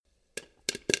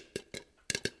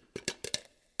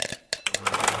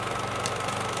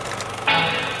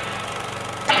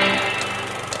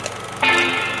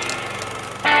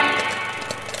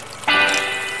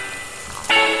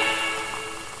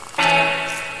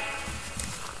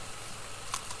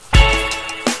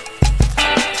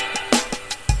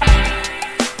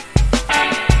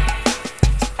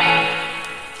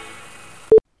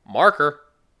Marker.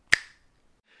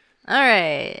 All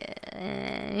right.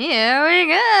 Here we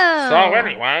go. So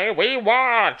anyway, we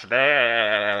watched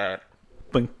it.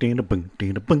 Is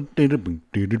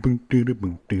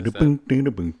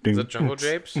that Jungle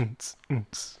Japes?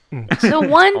 The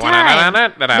one time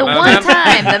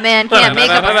the man can't make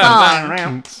up a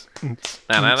song.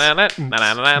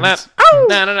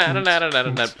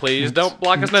 Please don't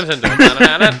block us,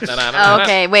 Nintendo. Oh,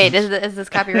 okay, wait, is this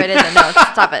copyrighted? No,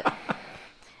 stop it.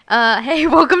 Hey,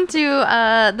 welcome to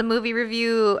the movie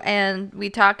review and we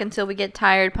talk until we get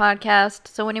tired podcast.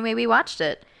 So anyway, we watched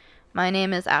it. My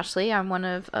name is Ashley. I'm one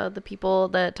of the people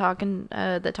that talk. And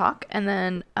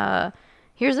then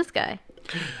here's this guy.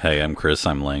 Hey, I'm Chris.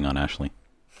 I'm laying on Ashley.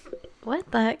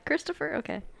 What the heck, Christopher?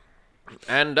 Okay.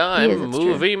 And I'm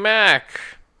Movie Mac.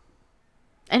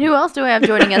 And who else do I have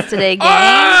joining us today, gang?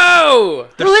 Oh!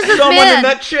 Who is this Someone man? in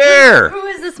that chair! Who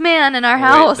is this man in our Wait,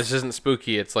 house? this isn't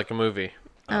spooky. It's like a movie.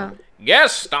 Oh.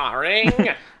 Guest starring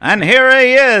And here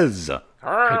he is!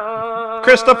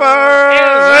 Christopher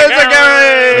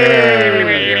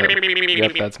Izagami!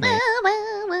 Yep, that's me.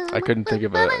 I couldn't think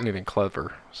of anything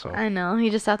clever, so. I know. He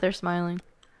just sat there smiling.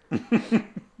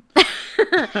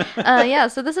 Yeah,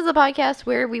 so this is a podcast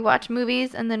where we watch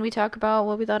movies and then we talk about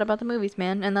what we thought about the movies,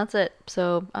 man. And that's it.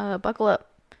 So buckle up.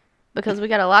 Because we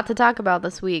got a lot to talk about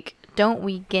this week. Don't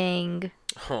we, gang?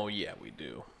 Oh, yeah, we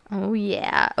do. Oh,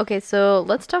 yeah. Okay, so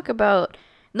let's talk about...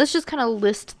 Let's just kind of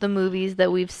list the movies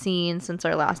that we've seen since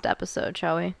our last episode,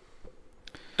 shall we?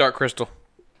 Dark Crystal.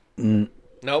 Nope,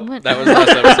 What? that was the last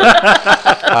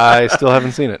episode. I still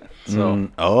haven't seen it, so.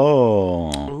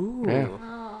 Oh. Yeah.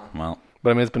 Well,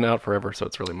 But I mean, it's been out forever, so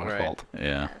it's really my Right. fault.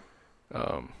 yeah.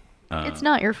 It's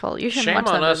not your fault. You shouldn't Shame watch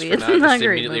that on us movie. for It's not not just a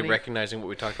great immediately movie. recognizing what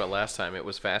we talked about last time. It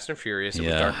was Fast and Furious. It was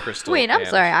Yeah. Dark Crystal. Wait, I'm and-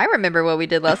 sorry. I remember what we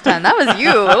did last time. That was you.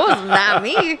 It was not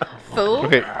me, fool.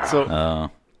 Okay, so. Uh,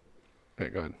 Okay,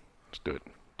 go ahead. Just do it.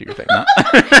 Do your thing.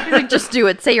 He's like, just do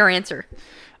it. Say your answer.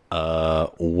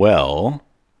 well,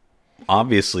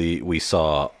 obviously we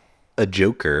saw a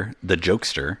Joker, the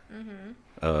Jokester.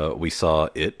 We saw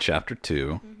It, Chapter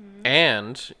 2.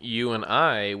 And you and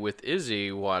I, with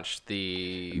Izzy, watched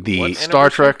the what Star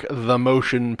anniversary? Trek The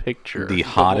Motion Picture. The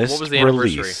hottest was the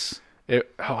anniversary? release. I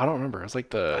don't remember. It was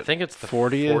like the. I think it's the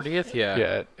 40th. 40th. Yeah.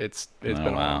 Yeah, it's Oh, been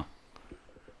a wow. while.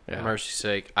 Yeah. Mercy's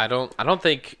sake, I don't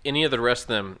think any of the rest of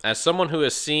them. As someone who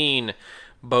has seen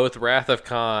both Wrath of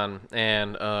Khan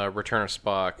and Return of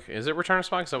Spock, is it Return of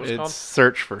Spock? Is that what it's It's called?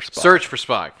 Search for Spock. Search for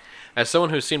Spock. As someone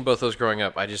who's seen both those growing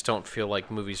up, I just don't feel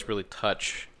like movies really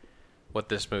touch what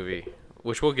this movie.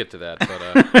 Which we'll get to that,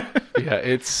 but Yeah,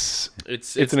 it's an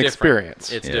different.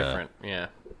 Experience. It's Yeah. different, yeah.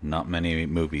 Not many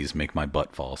movies make my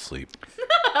butt fall asleep.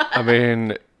 I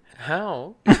mean,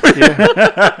 How?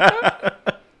 yeah.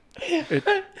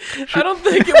 I don't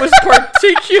think it was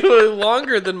particularly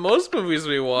longer than most movies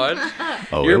we watch.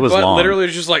 Oh, Your it was butt long. literally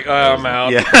was just like, I'm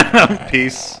out. Yeah,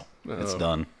 peace. It's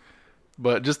done.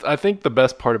 But just, I think the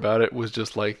best part about it was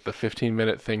just like the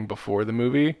 15-minute thing before the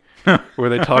movie, where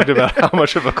they talked about how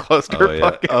much of a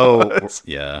clusterfuck it was.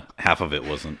 Yeah. Half of it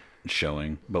wasn't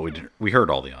showing, but we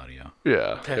heard all the audio.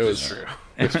 Yeah, That it is was true.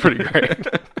 It was pretty great.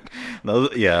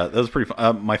 That was pretty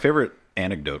fun. My favorite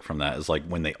anecdote from that is like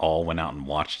when they all went out and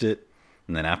watched it,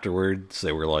 and then afterwards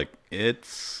they were like,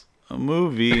 "It's a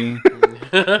movie.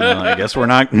 I guess we're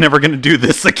never going to do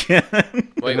this again."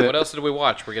 Wait, what else did we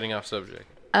watch? We're getting off subject.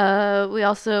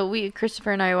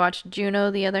 Christopher and I watched Juno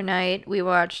the other night. We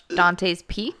watched Dante's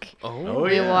Peak. Oh,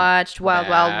 We watched Wild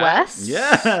Wild West.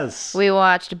 Yes. We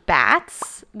watched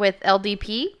Bats with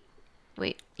LDP.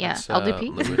 Wait, yeah, It's,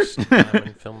 LDP. Louis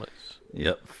Diamond Filmits.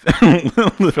 Yep.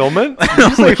 Filament? Did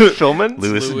you say filament?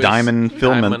 Louis Diamond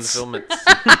Filments.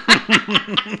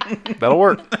 That'll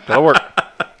work. That'll work.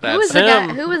 That's Who was the him.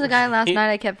 guy? Who was the guy last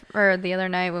night? Or the other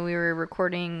night when we were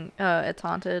recording It's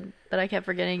Haunted that I kept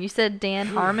forgetting. You said Dan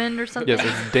Harmon or something. Yes,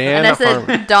 it's Dan and I said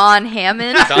Harmon. Don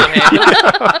Hammond. Don Hammond.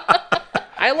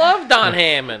 I love Don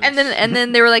Hammond. And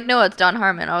then they were like, no, it's Don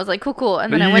Harmon. I was like, cool.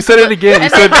 And then I You went said to it again. You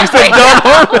and said then- Don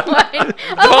Harmon.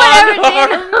 Oh,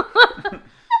 whatever, Dan.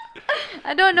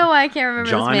 I don't know why I can't remember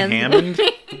John this man's Hammond?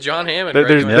 name. John Hammond.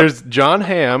 There's John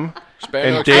Hamm and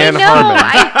Spanish. Dan I know,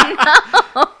 Harmon.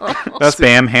 I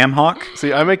Spam Ham Hawk?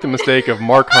 See, I make the mistake of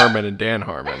Mark Harmon and Dan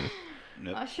Harmon.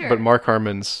 know. Oh, sure. But Mark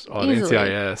Harmon's on Easily.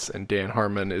 NCIS, and Dan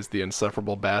Harmon is the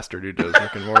insufferable bastard who does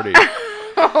Rick and Morty.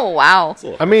 Oh, wow.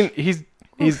 I mean, he's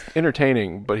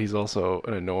entertaining, but he's also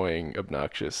an annoying,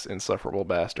 obnoxious, insufferable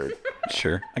bastard.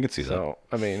 Sure, I could see that. So,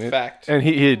 I mean, Fact. and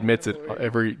he admits it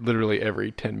literally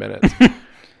every 10 minutes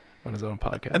on his own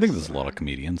podcast. I think there's a lot of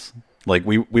comedians. Like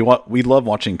we love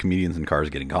watching comedians in cars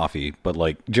getting coffee, but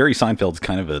like Jerry Seinfeld's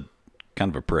kind of a kind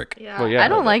of a prick. Yeah, well, yeah I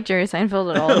don't like Jerry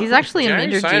Seinfeld at all. He's actually a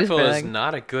major Jerry juice Seinfeld bag. is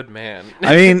not a good man.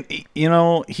 I mean,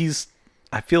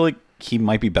 I feel like he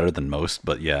might be better than most,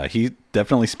 but yeah, he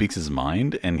definitely speaks his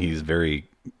mind, and he's very,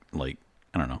 like,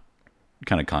 I don't know,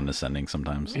 kind of condescending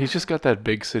sometimes. He's just got that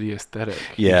big city aesthetic.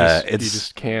 Yeah, you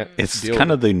just can't. It's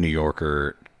kind of the New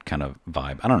Yorker kind of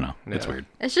vibe. I don't know. Yeah. It's weird.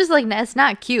 It's just like, it's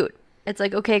not cute. It's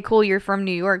like, okay, cool, you're from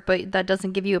New York, but that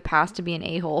doesn't give you a pass to be an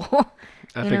a-hole.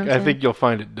 I think you'll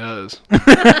find it does.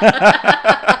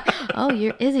 Oh,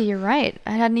 Izzy, you're right.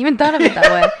 I hadn't even thought of it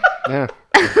that way. Yeah.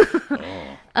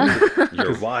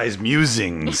 Your wise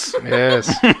musings.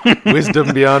 Yes.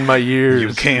 Wisdom beyond my years.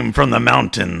 You came from the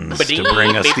mountains to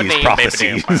bring us these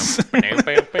prophecies.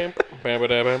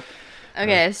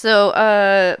 Okay,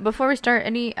 so before we start,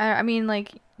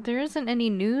 there isn't any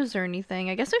news or anything.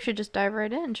 I guess we should just dive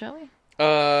right in, shall we?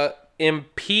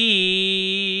 Imperial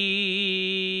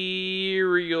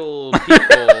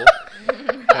people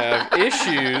have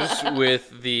issues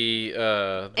with the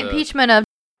impeachment of.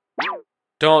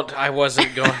 I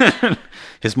wasn't going.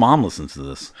 His mom listens to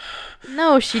this.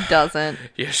 No, she doesn't.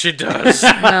 Yes, she does.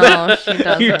 No, she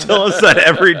doesn't. You tell us that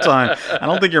every time. I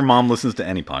don't think your mom listens to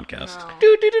any podcast.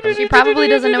 No. She probably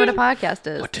doesn't know what a podcast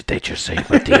is. What did they just say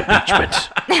about the impeachment?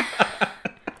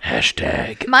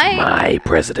 Hashtag my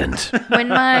president.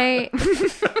 When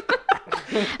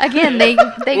again, they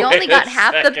only got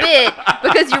half the bit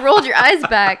because you rolled your eyes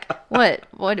back. What?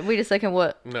 Wait a second.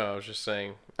 What? No, I was just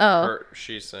saying. Oh. Or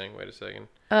she's saying. Wait a second.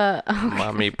 Okay.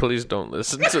 Mommy, please don't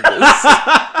listen to this.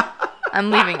 I'm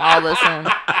leaving all this in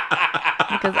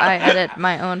because I edit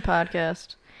my own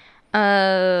podcast. What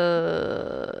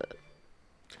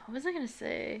was I gonna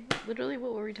say? Literally,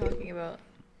 what were we talking about?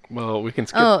 Well, we can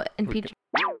skip. Oh, impeachment.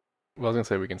 Well, I was gonna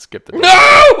say we can skip the.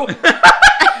 No!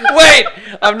 Wait,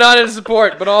 I'm not in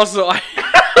support, but also I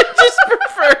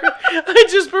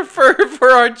just prefer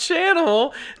for our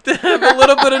channel to have a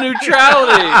little bit of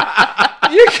neutrality.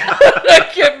 You gotta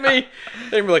get me.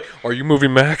 They'd be like, "Are you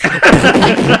moving back?"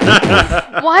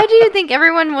 Why do you think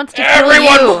everyone wants to kill you?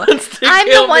 Wants to I'm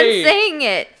kill the one me. saying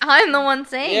it. I'm the one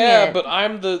saying it. Yeah, but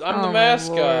I'm the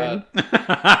mascot.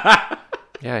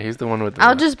 Yeah, he's the one with the.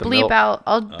 I'll just the bleep milk. out.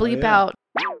 I'll bleep out,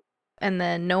 and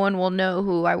then no one will know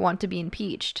who I want to be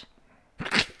impeached.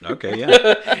 Okay,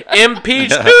 yeah.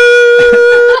 Impeach.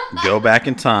 Go back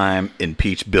in time,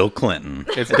 impeach Bill Clinton.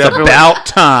 It's about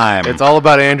time. It's all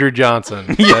about Andrew Johnson.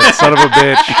 That son of a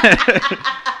bitch.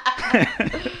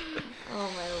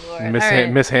 Oh my lord!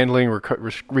 Mishandling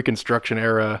Reconstruction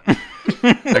era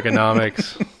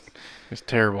economics. It's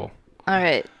terrible. All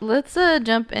right, let's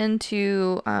jump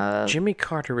into. Jimmy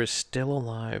Carter is still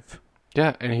alive.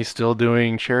 Yeah, and he's still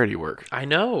doing charity work. I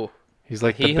know. He's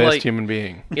like the best human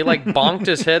being. He bonked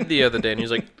his head the other day, and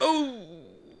he's like, "Oh,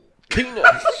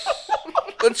 peanuts.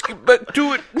 Let's get back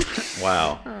to it."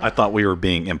 Wow. I thought we were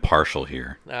being impartial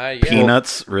here. Yeah.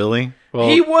 Peanuts, really? Well,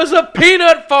 he was a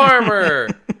peanut farmer.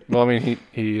 Well, I mean,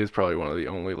 he is probably one of the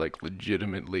only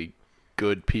legitimately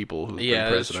good people who's been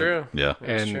president. That's true. Yeah.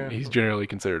 And true. he's generally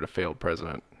considered a failed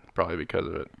president, probably because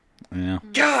of it. Yeah.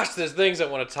 Gosh, there's things I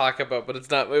want to talk about, but it's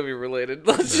not movie related.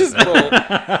 Let's just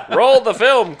roll the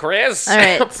film, Chris. All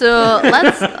right, so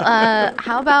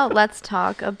let's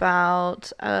talk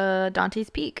about Dante's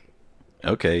Peak.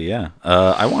 Okay, yeah.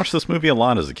 I watched this movie a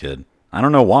lot as a kid. I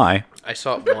don't know why. I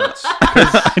saw it once.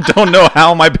 I don't know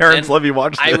how my parents let me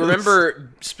watch this. I remember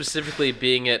specifically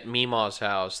being at Meemaw's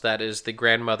house. That is the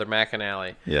grandmother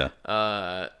McAnally. Yeah.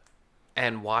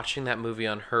 And watching that movie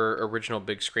on her original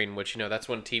big screen, which, that's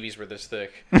when TVs were this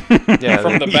thick. Yeah,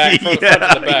 From the back, from the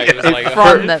front to the back. It was like,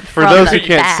 for those who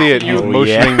can't see it, he was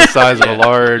motioning the size of a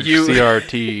large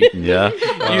CRT.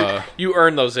 Yeah. You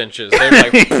earn those inches. They're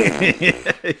like,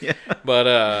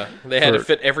 but they had to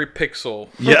fit every pixel.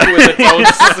 Yeah. With the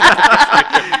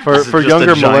For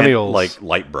younger millennials, like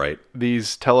light bright.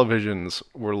 These televisions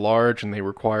were large and they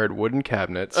required wooden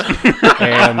cabinets,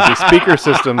 and the speaker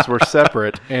systems were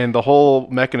separate, and the whole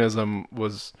mechanism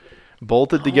was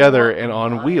bolted together and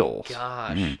on wheels.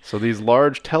 Gosh. So these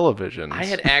large televisions. I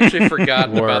had actually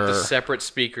forgotten about the separate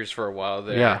speakers for a while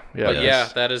there. Yeah.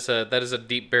 But that is a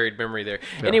deep buried memory there.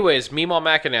 Yeah. Anyways, Meemaw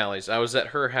McAnally's. I was at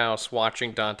her house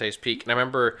watching Dante's Peak, and I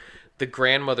remember the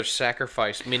grandmother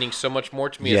sacrifice meaning so much more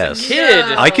to me as a kid.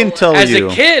 I can tell as you.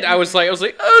 As a kid, I was like,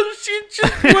 oh, she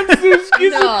just wants to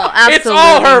excuse No, absolutely It's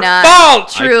all her not. fault.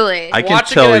 Truly. I can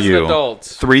Watching tell it as you an adult.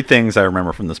 3 things I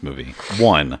remember from this movie.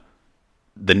 1,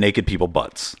 the naked people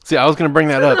butts. See, I was going to bring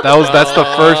that up. That's the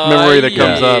first memory that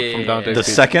comes up from Dante's The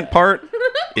Peak. second part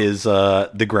is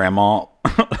the grandma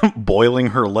boiling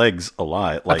her legs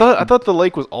alive. Like, I thought the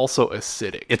lake was also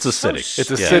acidic. it's acidic. It's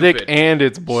Yeah. acidic and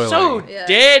it's boiling. So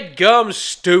dead gum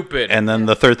stupid. And then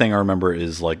the third thing I remember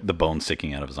is like the bone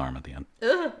sticking out of his arm at the end.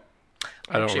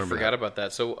 I don't actually remember forgot about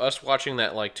that. So us watching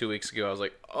that like 2 weeks ago, I was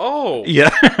like, oh, Yeah.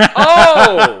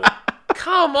 oh,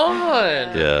 come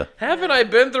on. Yeah. Haven't I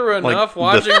been through enough the-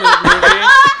 watching this movie?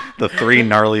 The three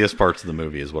gnarliest parts of the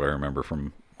movie is what I remember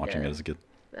from watching it as a kid.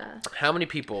 How many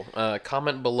people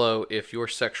comment below if your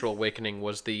sexual awakening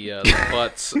was the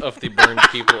butts of the burned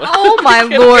people? Oh my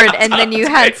lord! And then you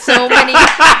had so many.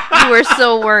 You were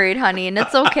so worried, honey, and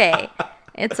it's okay.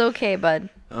 It's okay, bud.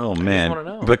 Oh wanna man!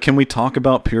 know. But can we talk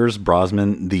about Pierce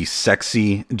Brosnan, the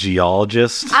sexy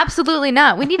geologist? Absolutely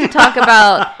not. We need to talk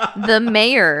about the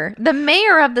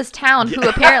mayor of this town, who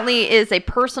apparently is a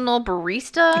personal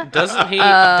barista. Doesn't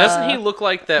he look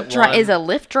like that one? Is a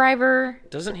Lyft driver.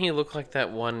 Doesn't he look like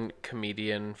that one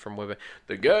comedian from way back?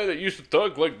 The guy that used to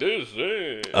talk like this.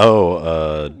 Eh.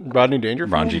 Rodney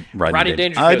Dangerfield. Rodney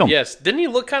Dangerfield. Yes. Didn't he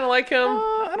look kind of like him?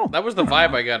 I don't. That was the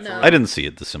vibe I got from him. I didn't see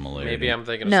it the similarity. Maybe I'm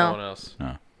thinking of No. someone else.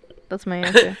 That's my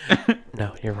answer.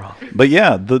 No, you're wrong. But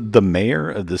yeah, the mayor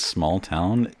of this small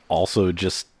town also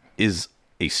just is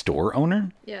a store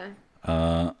owner. Yeah.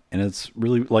 And it's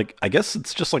really like, I guess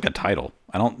it's just like a title.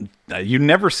 You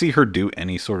never see her do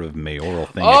any sort of mayoral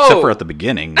thing except for at the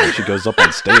beginning when she goes up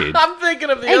on stage. I'm thinking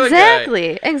of the other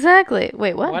guy. Exactly.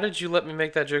 Wait, what? Why did you let me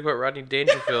make that joke about Rodney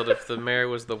Dangerfield if the mayor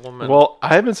was the woman? Well,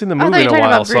 I haven't seen the thought movie you in were a talking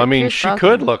while, about so I mean, Pierce she Brosnan.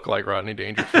 could look like Rodney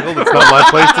Dangerfield. It's not my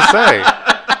place to say.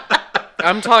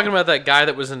 I'm talking about that guy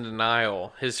that was in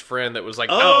denial. His friend that was like,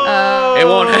 "No, it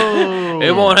won't.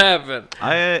 It won't happen."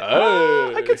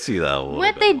 I could see that a little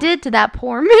What bit they more. did to that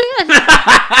poor man.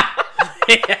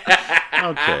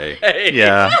 Okay.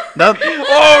 Yeah. That,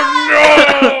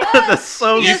 Oh no! that's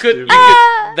so You could stupid.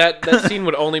 that scene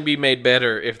would only be made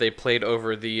better if they played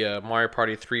over the Mario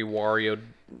Party 3 Wario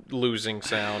losing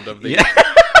sound of the.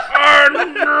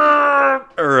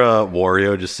 Or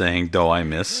Wario just saying, "Do I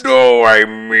miss?" No, I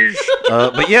miss.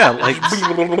 But yeah, like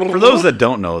for those that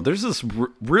don't know, there's this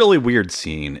really weird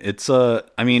scene. It's I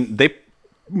mean, they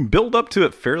build up to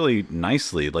it fairly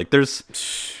nicely. Like there's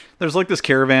like this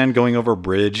caravan going over a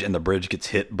bridge, and the bridge gets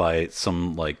hit by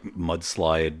some like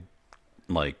mudslide,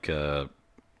 like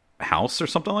house or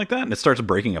something like that, and it starts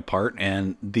breaking apart.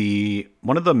 And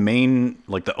one of the main,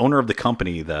 like the owner of the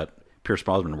company that Pierce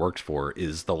Brosnan works for,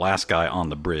 is the last guy on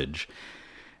the bridge.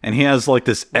 And he has like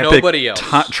this epic Nobody else.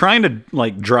 trying to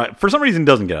like drive. For some reason, he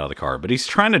doesn't get out of the car, but he's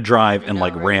trying to drive and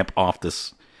like ramp off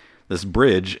this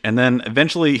bridge. And then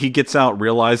eventually he gets out,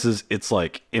 realizes it's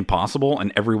like impossible,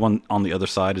 and everyone on the other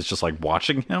side is just like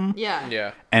watching him. Yeah.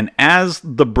 Yeah. And as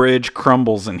the bridge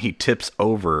crumbles and he tips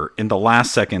over in the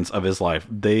last seconds of his life,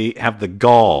 they have the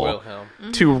gall Wilhelm.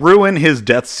 to ruin his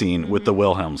death scene with the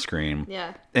Wilhelm scream.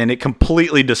 Yeah. And it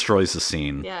completely destroys the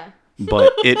scene. Yeah.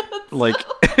 But it like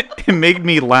it made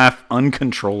me laugh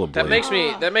uncontrollably. That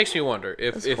makes me wonder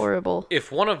if horrible.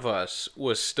 if one of us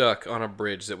was stuck on a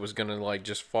bridge that was gonna like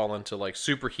just fall into like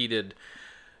superheated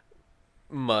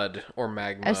mud or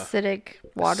magma, Acidic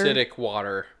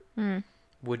water.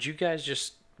 would you guys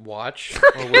just watch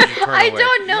or would you turn away? I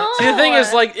don't know. See, the thing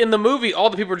is, like in the movie, all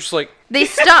the people are just like They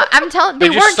stopped. I'm telling. They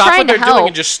they just weren't stop trying what to they're doing help.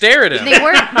 and just stare at him. They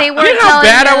weren't. They weren't You know how telling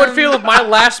bad I would him- feel if my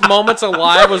last moments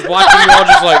alive was watching you all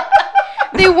just like.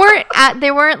 They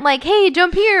weren't like, hey,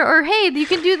 jump here, or hey, you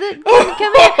can do the come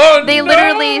here. Oh, They no.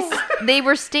 literally they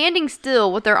were standing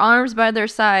still with their arms by their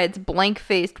sides, blank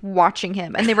faced, watching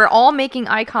him, and they were all making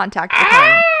eye contact with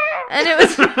him. And it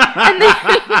was,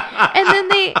 and then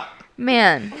they,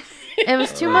 man, it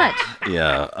was too much.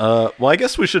 Yeah. Well, I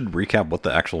guess we should recap what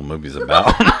the actual movie's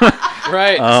about.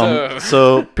 Right.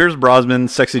 So Pierce Brosnan,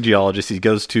 sexy geologist, he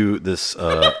goes to this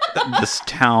this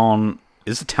town.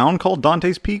 Is the town called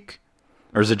Dante's Peak?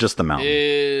 Or is it just the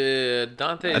mountain?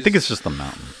 Dante. I think it's just the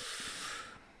mountain.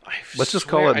 Let's just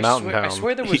call it Mountain I Town.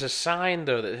 swear there was a sign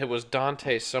though that it was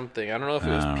Dante something. I don't know if it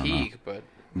was Peak, but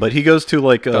But he goes to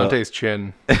like Dante's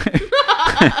chin.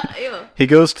 he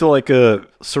goes to like a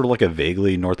sort of like a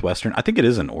vaguely northwestern. I think it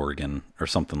is in Oregon or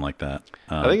something like that.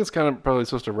 I think it's kind of probably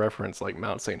supposed to reference like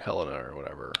Mount St. Helena or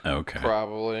whatever. Okay.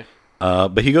 probably.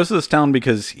 But he goes to this town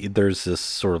because there's this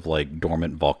sort of like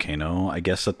dormant volcano, I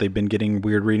guess, that they've been getting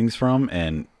weird readings from,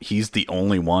 and he's the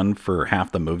only one for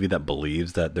half the movie that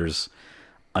believes that there's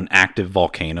an active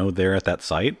volcano there at that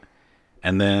site.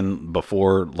 And then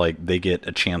before like they get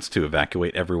a chance to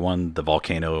evacuate everyone, the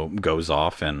volcano goes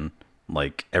off and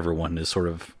like everyone is sort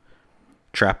of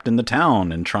trapped in the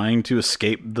town and trying to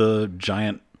escape the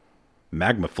giant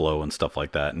magma flow and stuff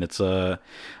like that. And it's I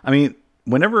mean,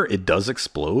 whenever it does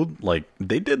explode, like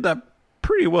they did that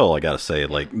pretty well, I gotta say.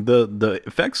 Like the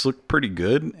effects looked pretty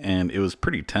good, and it was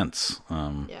pretty tense.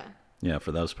 Yeah,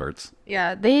 for those parts.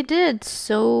 Yeah, they did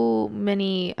so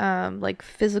many like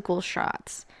physical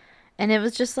shots, and it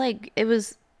was just like it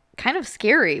was kind of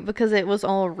scary because it was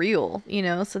all real, you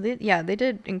know. So they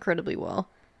did incredibly well.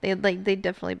 They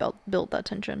definitely built that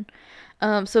tension.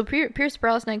 So Pierce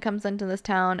Brosnan comes into this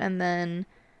town, and then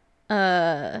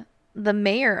the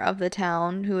mayor of the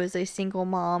town, who is a single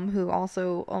mom who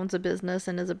also owns a business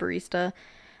and is a barista,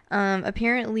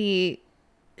 apparently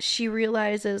she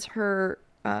realizes her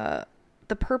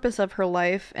the purpose of her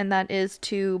life, and that is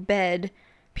to bed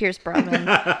Pierce Brosnan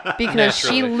because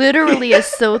she literally is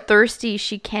so thirsty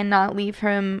she cannot leave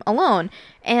him alone.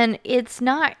 And it is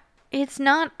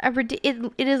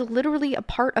literally a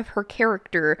part of her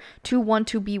character to want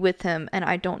to be with him, and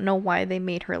I don't know why they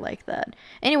made her like that.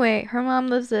 Anyway, her mom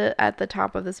lives at the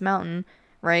top of this mountain,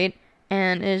 right?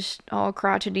 And is all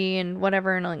crotchety and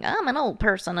whatever, and like, I'm an old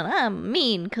person and I'm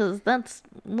mean because that's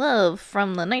love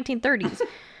from the 1930s.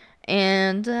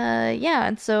 And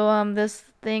and so this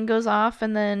thing goes off,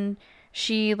 and then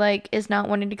she like is not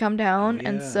wanting to come down,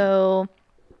 and so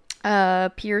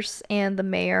Pierce and the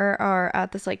mayor are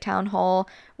at this like town hall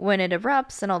when it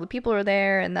erupts, and all the people are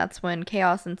there, and that's when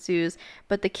chaos ensues.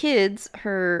 But the kids,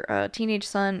 her teenage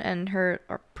son and her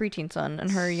preteen son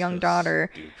and her young daughter,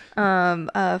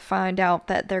 find out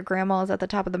that their grandma is at the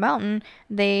top of the mountain.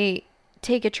 They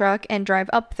take a truck and drive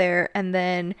up there, and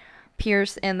then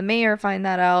Pierce and the mayor find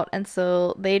that out, and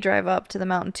so they drive up to the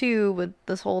mountain too when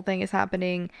this whole thing is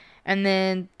happening. And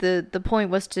then the point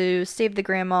was to save the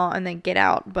grandma and then get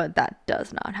out, but that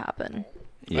does not happen.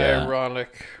 Yeah.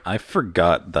 Ironic. I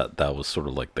forgot that was sort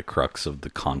of like the crux of the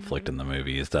conflict in the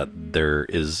movie, is that there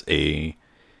is a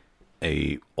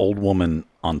old woman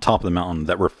on top of the mountain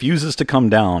that refuses to come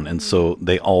down, and so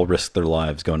they all risk their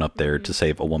lives going up there to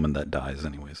save a woman that dies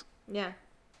anyways. Yeah.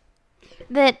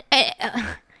 That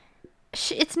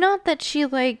it's not that she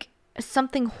like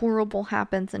something horrible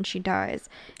happens and she dies.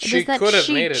 She could have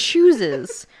made it.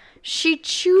 She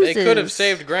chooses. They could have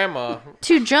saved Grandma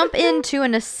to jump into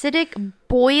an acidic,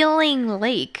 boiling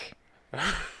lake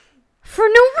for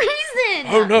no reason.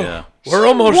 Oh no, Yeah. we're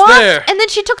almost there. And then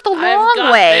she took the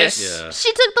long way. This. Yeah.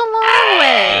 She took the long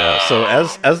way. Yeah, so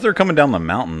as they're coming down the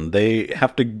mountain, they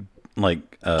have to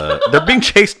like they're being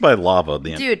chased by lava.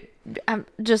 Dude,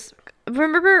 just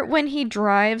remember when he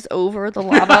drives over the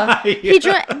lava?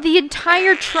 The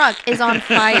entire truck is on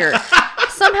fire.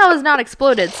 Somehow is not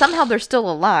exploded. Somehow they're still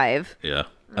alive. Yeah.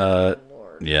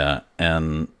 Yeah,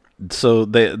 and so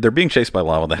they're being chased by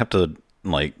lava. They have to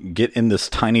like get in this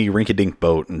tiny rinky-dink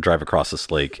boat and drive across this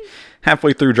lake.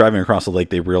 Halfway through driving across the lake,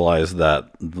 they realize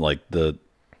that like the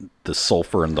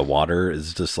sulfur in the water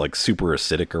is just like super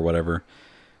acidic or whatever.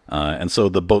 And so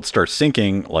the boat starts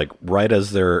sinking like right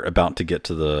as they're about to get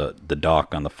to the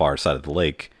dock on the far side of the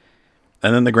lake.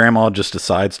 And then the grandma just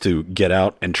decides to get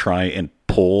out and try and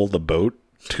pull the boat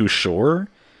to shore.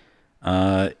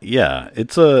 Yeah,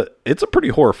 it's a pretty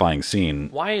horrifying scene.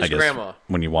 Why is I guess, Grandma?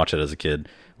 when you watch it as a kid?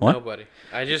 What? Nobody.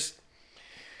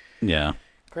 Yeah.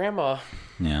 Grandma.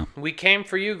 Yeah. We came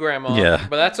for you, Grandma. Yeah.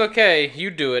 But that's okay.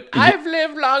 You do it. I've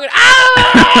lived long enough.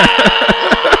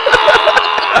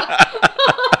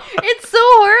 It's so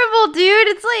horrible, dude.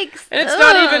 It's like,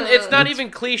 And it's not even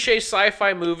cliche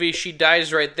sci-fi movie. She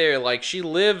dies right there. Like she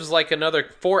lives like another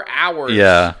 4 hours.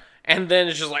 Yeah. And then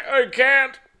it's just like, I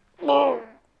can't.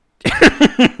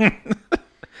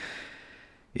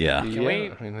 Yeah. Can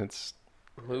we I mean, it's.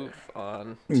 move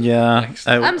on? Yeah.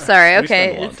 I'm sorry. we spent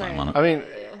Okay. a lot of time on it. I mean,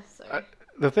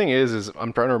 the thing is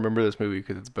I'm trying to remember this movie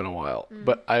because it's been a while.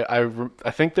 But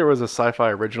I think there was a sci-fi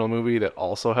original movie that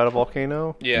also had a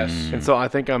volcano. Yes. And so I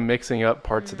think I'm mixing up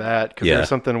parts of that because Yeah. there's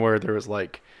something where there was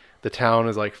like the town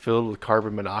is like filled with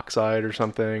carbon monoxide or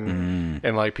something,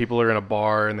 and like people are in a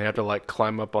bar and they have to like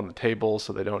climb up on the table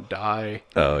so they don't die.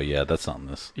 Oh yeah, that's on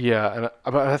this. Yeah, and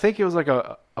but I think it was like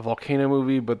a volcano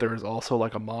movie, but there was also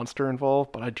like a monster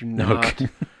involved. But I do not. Okay.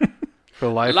 For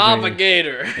the life of Lava me.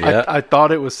 Gator. Yeah. I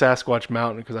thought it was Sasquatch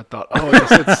Mountain because I thought,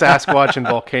 it's Sasquatch and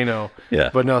volcano. Yeah.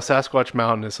 But no, Sasquatch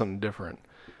Mountain is something different.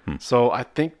 So I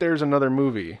think there's another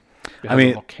movie. that I has a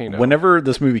mean, volcano. whenever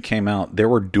this movie came out, there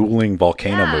were dueling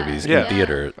volcano movies Yeah. in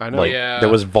theater. I know. Like Yeah. there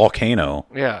was Volcano.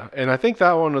 Yeah, and I think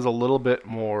that one was a little bit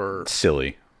more.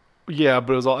 Silly. Yeah,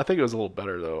 but I think it was a little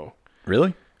better though.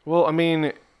 Really? Well, I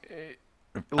mean,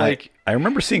 like I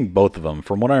remember seeing both of them.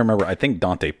 From what I remember, I think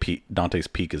Dante's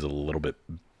Peak is a little bit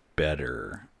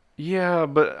better. yeah,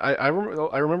 but I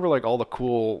remember like all the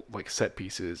cool like set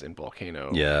pieces in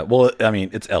Volcano. Yeah. Well, I mean,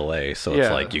 it's LA, so it's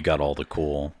Yeah. like you got all the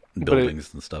cool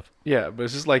buildings and stuff. Yeah, but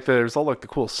it's just like there's all like the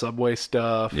cool subway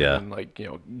stuff. Yeah. And like,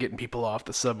 getting people off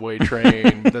the subway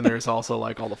train. Then there's also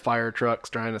like all the fire trucks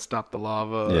trying to stop the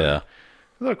lava. Yeah. There's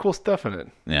a lot of cool stuff in it.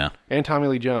 Yeah. And Tommy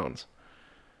Lee Jones.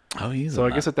 Oh, he's So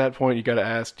in I guess at that point you got to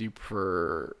ask, do you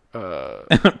prefer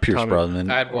Pierce Tommy- Brosnan.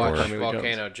 I'd watch Tommy Lee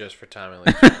Volcano just for Tommy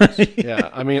Lee Jones. Yeah,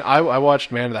 I mean, I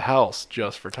watched Man of the House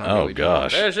just for Tommy Oh, Lee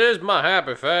gosh. Jones. This is my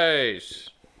happy face.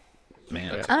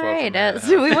 Man. All right, Man of the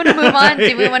so we want to move on.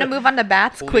 Do we want to move on to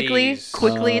bats quickly? Please.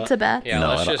 Quickly to bats. Yeah, No,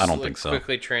 let's I don't- just I don't think so.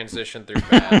 quickly transition through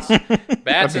Bats.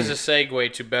 Bats is a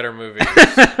segue to better movies.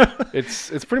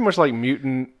 It's pretty much like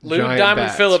mutant Lou giant Diamond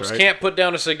bats, Phillips right? can't put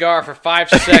down a cigar for 5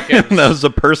 seconds. That was a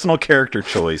personal character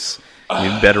choice.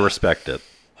 You better respect it.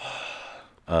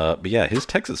 But yeah, his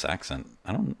Texas accent.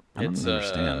 I don't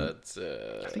understand. It's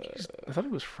I thought he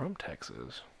was from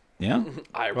Texas. Yeah.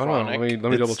 I don't know. ironic.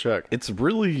 Let me double check. It's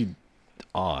really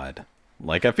odd.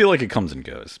 Like, I feel like it comes and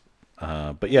goes.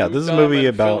 But yeah, this is a Diamond movie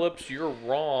about Phillips, you're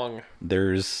wrong.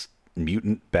 there's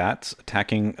mutant bats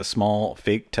attacking a small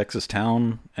fake Texas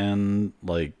town, and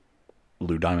like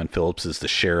Lou Diamond Phillips is the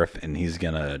sheriff, and he's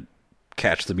gonna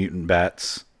catch the mutant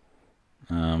bats.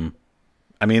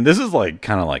 I mean, this is like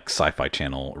kind of like Sci-Fi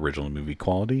Channel original movie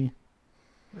quality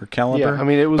or caliber. Yeah, I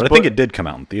mean, it was- but I think but- it did come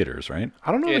out in theaters, right?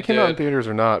 I don't know if It it came out in did. theaters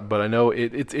or not, but I know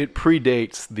it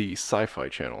predates the Sci-Fi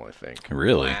Channel. I think.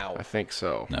 Really? Wow. I think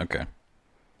so. Okay.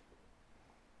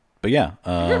 But yeah,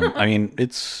 I mean,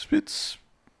 it's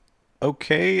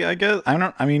okay, I guess.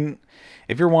 I mean,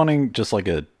 if you're wanting just like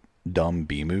a dumb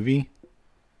B movie,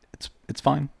 it's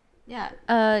fine. Yeah.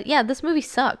 Yeah. This movie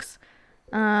sucks.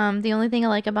 The only thing I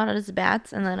like about it is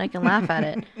bats, and then I can laugh at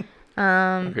it.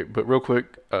 Okay, but real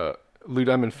quick, Lou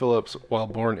Diamond Phillips, while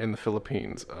born in the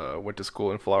Philippines, went to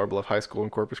school in Flower Bluff High School in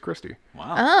Corpus Christi.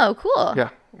 Oh, cool. Yeah,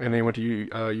 and then he went to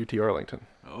UT Arlington.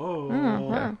 Oh.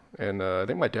 Wow. And I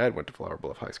think my dad went to Flower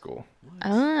Bluff High School.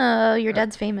 Oh, your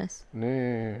dad's famous. Nah.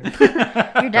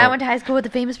 Your dad went to high school with a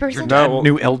famous person? No,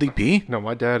 New LDP? no,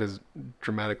 my dad is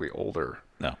dramatically older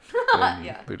No.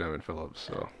 than Lou Diamond Phillips.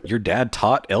 So Your dad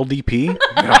taught LDP?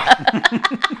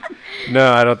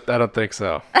 no, I don't think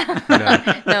so.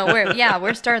 No. No,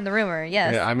 we're starting the rumor.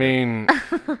 Yes. Yeah, I mean,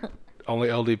 only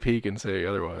LDP can say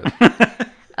otherwise.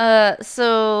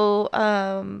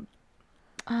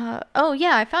 Oh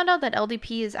yeah, I found out that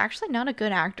LDP is actually not a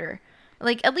good actor.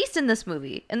 Like, at least in this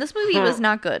movie. In this movie, he was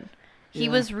not good. He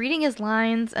was reading his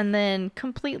lines and then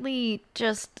completely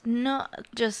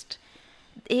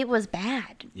it was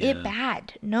bad.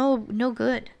 No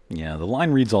good. Yeah, the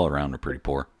line reads all around are pretty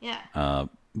poor. Yeah.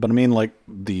 But I mean, like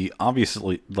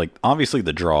obviously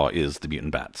the draw is the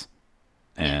mutant bats,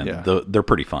 and Yeah. they're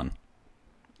pretty fun.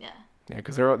 Yeah,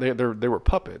 because they were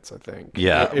puppets, I think.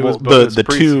 Yeah, it well, was both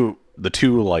the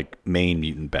two like main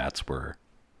mutant bats were,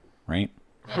 right?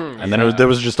 And then there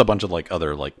was just a bunch of like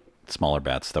other like smaller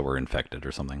bats that were infected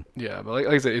or something. Yeah, but like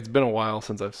I said, it's been a while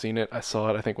since I've seen it. I saw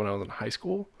it, I think, when I was in high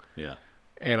school, Yeah.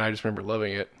 and I just remember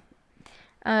loving it.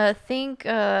 Think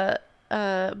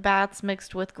bats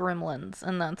mixed with gremlins,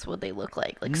 and that's what they look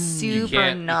like. Like You super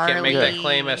can't gnarly. make that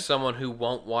claim as someone who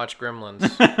won't watch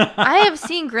Gremlins. I have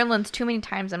seen Gremlins too many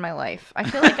times in my life. I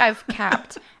feel like I've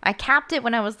capped. I capped it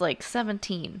when I was like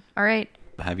 17. All right.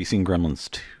 Have you seen Gremlins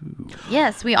 2?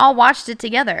 Yes, we all watched it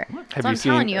together. Have So I'm you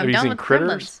telling seen- you, have I'm you done seen with Critters?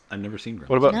 Gremlins. I've never seen Gremlins.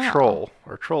 What about No. Troll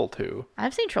or Troll 2?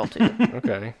 I've seen Troll 2.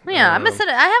 Okay. Yeah,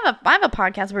 I have a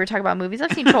podcast where we talk about movies.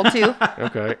 I've seen Troll 2.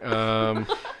 Okay.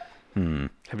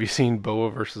 Have you seen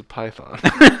Boa versus Python?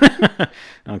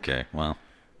 Okay, well,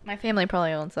 My family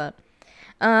probably owns that.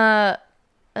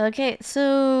 Okay,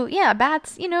 so yeah,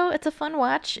 bats, it's a fun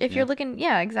watch. If you're looking,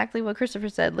 exactly what Christopher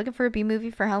said, looking for a B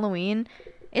movie for Halloween,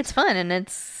 it's fun and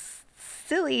it's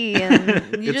silly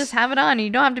and you just have it on and you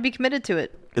don't have to be committed to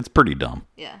it. it's pretty dumb.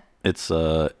 Yeah. It's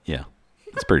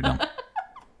it's pretty dumb.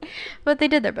 But they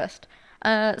did their best.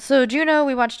 So Juno,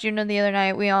 we watched Juno the other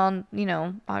night. We all,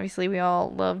 obviously we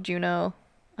all love Juno.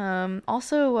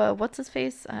 Also, what's his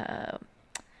face?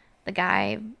 The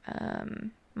guy,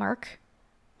 Mark.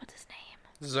 What's his name?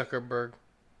 Zuckerberg.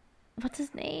 What's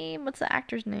his name? What's the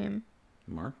actor's name?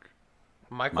 Mark?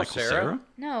 Michael Cera?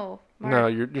 No. Mark. No,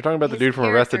 you're talking about the His dude from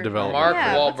Arrested character. Development. Mark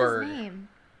Yeah, Wahlberg. What's his name?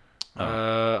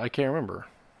 I can't remember.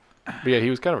 But yeah, he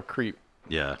was kind of a creep.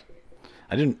 Yeah.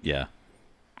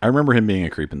 I remember him being a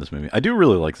creep in this movie. I do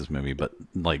really like this movie, but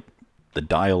like the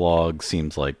dialogue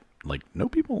seems like no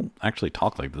people actually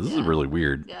talk like this. This is really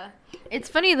weird. Yeah. It's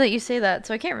funny that you say that.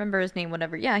 So I can't remember his name,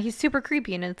 whatever. Yeah, he's super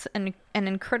creepy, and it's an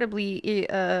incredibly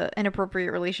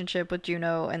inappropriate relationship with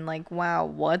Juno, and like, wow,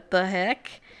 what the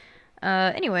heck?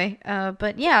 Anyway,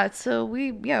 but yeah, so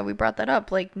we brought that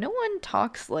up. Like, no one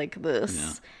talks like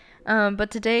this.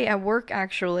 But today at work,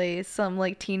 actually, some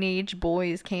like teenage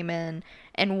boys came in,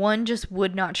 and one just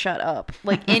would not shut up.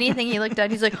 Like anything he looked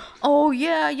at, he's like, "Oh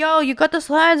yeah, yo, you got the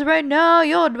slides right now,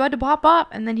 yo, about to pop,"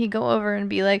 and then he'd go over and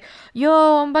be like, "Yo,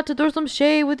 I'm about to throw some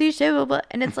shade with these shade," blah, blah.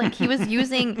 And it's like he was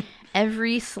using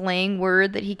every slang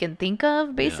word that he can think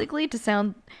of, basically, to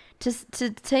sound to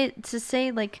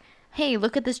say like, "Hey,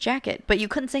 look at this jacket," but you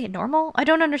couldn't say it normal. I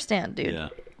don't understand, dude. Yeah.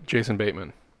 Jason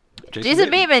Bateman. Jason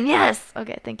Bateman, yes.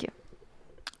 Okay, thank you.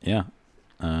 Yeah.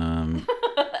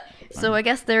 So I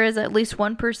guess there is at least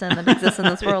one person that exists in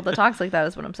this world that talks like that,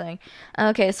 is what I'm saying.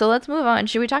 Okay, so let's move on.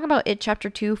 Should we talk about It Chapter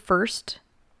 2 first?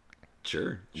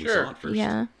 Sure. We Sure. saw it first.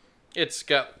 Yeah. It's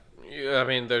got. I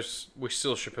mean, we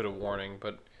still should put a warning,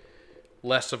 but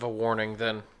less of a warning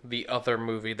than the other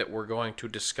movie that we're going to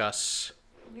discuss.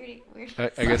 I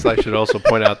guess I should also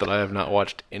point out that I have not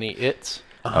watched any It's.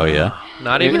 Oh, yeah?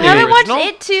 Not You even haven't the watched original.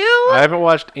 It too? I haven't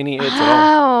watched any It's at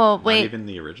all. Oh, Not wait. even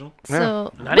the original?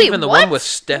 So Not wait, even the what? one with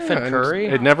Stephen Yeah, Curry.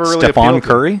 It never really Stephon appealed to-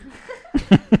 Curry?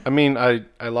 I mean, I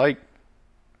like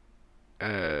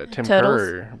Tim Turtles?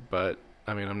 Curry, but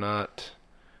I mean,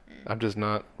 I'm just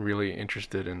not really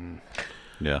interested in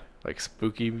Yeah. like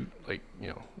spooky,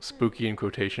 spooky in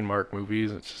quotation mark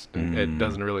movies. It's just it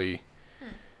doesn't really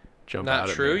jump out Not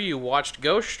at true. me. You watched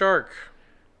Ghost Shark.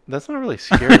 That's not really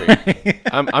scary.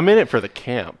 I'm in it for the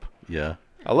camp. Yeah.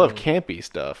 I love campy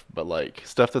stuff, but like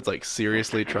stuff that's like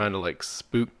seriously trying to like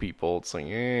spook people. It's like,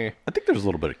 I think there's a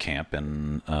little bit of camp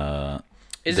in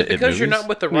Is the it because you're movies? not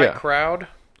with the right Yeah. crowd?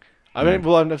 I mean,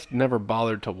 well, I've just never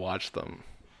bothered to watch them.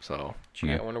 So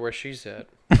Gee, I wonder where she's at.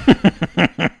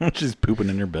 She's pooping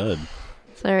in her bed.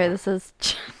 Sorry, this is.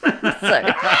 Sorry.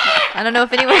 I don't know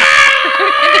if anyone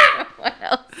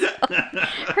else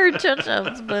heard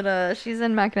Chup-Chups, but she's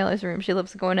in McAnally's room. She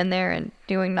loves going in there and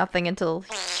doing nothing until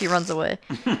she runs away.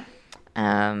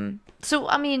 So,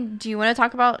 I mean, do you want to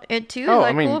talk about it too? Is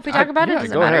that cool if we talk about it? yeah,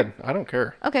 Does it go matter? ahead. I don't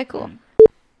care. Okay, cool.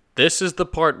 This is the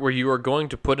part where you are going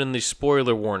to put in the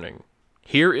spoiler warning.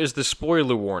 Here is the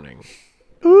spoiler warning.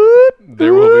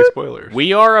 There will be spoilers.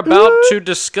 We are about to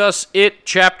discuss It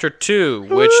Chapter 2,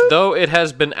 which, though it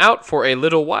has been out for a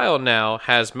little while now,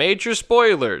 has major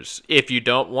spoilers. If you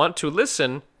don't want to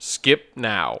listen, skip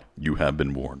now. You have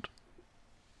been warned.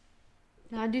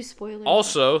 Now do spoilers.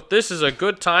 Also, this is a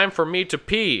good time for me to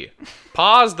pee.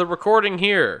 Pause the recording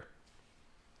here.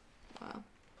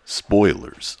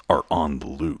 Spoilers are on the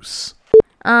loose.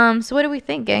 So what do we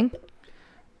think, gang?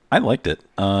 I liked it.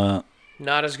 Not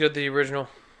as good as the original.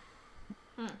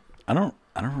 I don't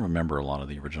remember a lot of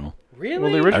the original. Really?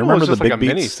 Well, the original remember was just the like a big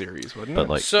mini beats, series, wasn't But it?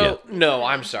 like, So, yeah. no,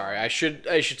 I'm sorry. I should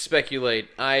speculate.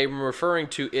 I'm referring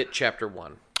to It Chapter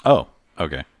 1. Oh,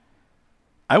 okay.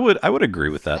 I would agree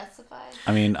with that.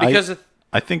 I mean, Because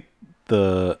I think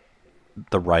the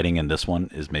writing in this one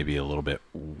is maybe a little bit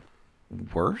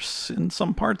worse in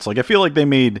some parts. Like I feel like they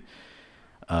made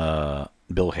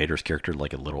Bill Hader's character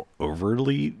like a little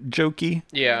overly jokey.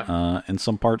 Yeah. In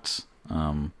some parts.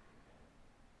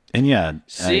 And yeah,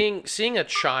 Seeing a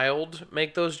child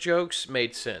make those jokes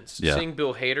made sense. Yeah. Seeing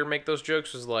Bill Hader make those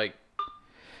jokes was like,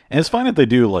 and it's fine if they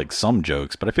do like some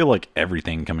jokes, but I feel like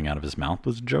everything coming out of his mouth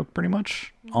was a joke, pretty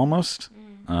much, almost.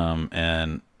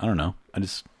 And I don't know.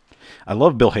 I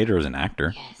love Bill Hader as an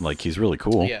actor. Like he's really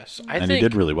cool. yes. I and think he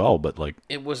did really well. But like,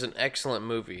 it was an excellent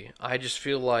movie. I just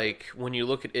feel like when you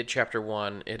look at It Chapter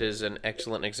 1, it is an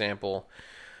excellent example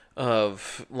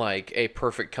of like a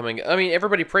perfect coming. I mean,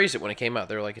 everybody praised it when it came out.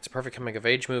 They're like, it's a perfect coming of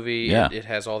age movie. Yeah. It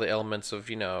has all the elements of,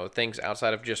 things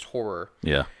outside of just horror.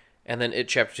 yeah, And then It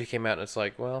Chapter 2 came out, and it's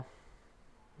like, well,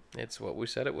 it's what we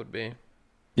said it would be.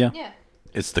 yeah, Yeah.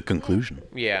 it's the conclusion.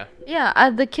 Yeah. Yeah,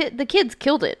 the kids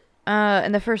killed it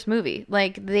in the first movie.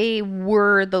 Like they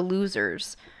were the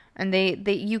losers, and they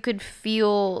you could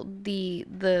feel the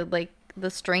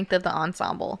strength of the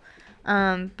ensemble.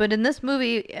 But in this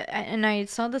movie, and I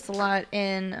saw this a lot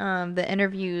in the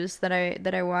interviews that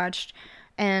I watched,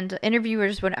 and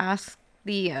interviewers would ask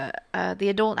the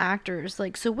adult actors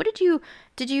like, so what did you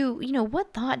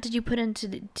what thought did you put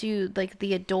into like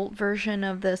the adult version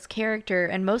of this character?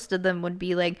 And most of them would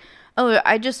be like, oh,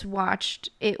 I just watched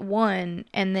it one,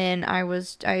 and then I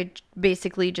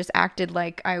basically just acted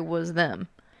like I was them.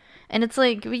 And it's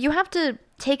like, you have to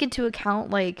take into account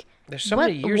like There's so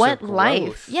many years of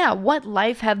life, growth. what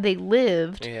life have they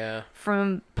lived Yeah.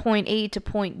 from point A to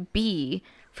point B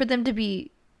for them to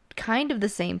be kind of the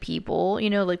same people,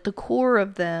 like the core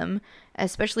of them,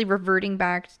 especially reverting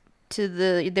back to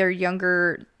their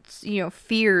younger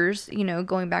fears,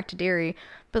 going back to Derry.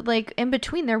 But like in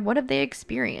between there, what have they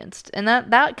experienced? And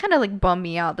that kind of like bummed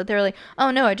me out that they're like,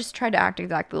 oh no, I just tried to act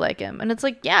exactly like him. And it's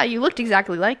like, yeah, you looked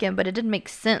exactly like him, but it didn't make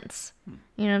sense.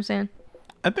 You know what I'm saying?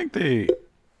 I think they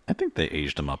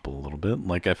aged him up a little bit.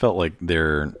 Like I felt like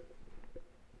their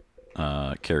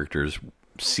characters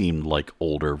seemed like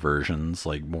older versions,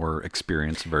 like more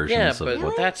experienced versions. Yeah,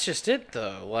 but that's just it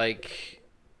though. Like,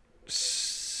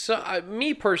 so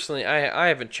me personally, I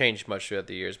haven't changed much throughout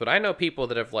the years, but I know people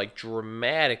that have like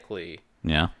dramatically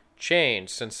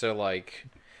changed since they're like,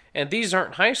 and these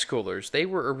aren't high schoolers. They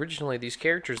were originally these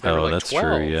characters that were like that's 12.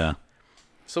 true. Yeah.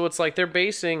 So it's like they're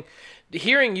basing.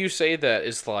 Hearing you say that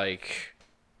is like,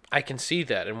 I can see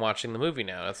that in watching the movie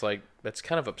now. It's like that's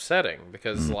kind of upsetting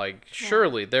because like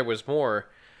surely there was more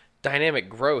dynamic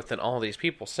growth in all these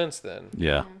people since then.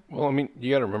 Yeah. Well, I mean,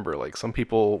 you got to remember, like, some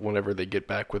people, whenever they get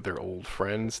back with their old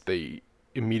friends, they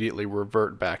immediately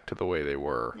revert back to the way they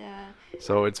were. Yeah.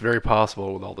 So it's very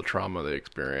possible with all the trauma they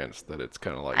experienced that it's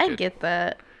kind of like... I get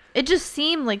that. It just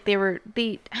seemed like I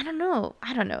don't know.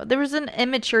 There was an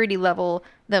immaturity level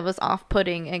that was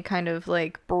off-putting and kind of,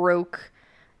 like, broke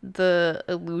the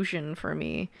illusion for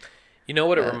me. You know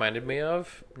what it reminded me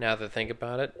of, now that I think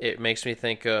about it? It makes me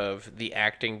think of the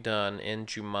acting done in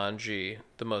Jumanji,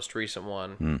 the most recent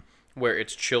one, where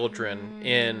it's children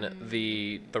in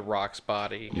the Rock's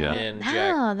body. Yeah. In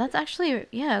Jack. Oh, that's actually,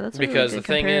 that's a really Because good the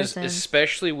thing is, comparison.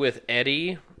 especially with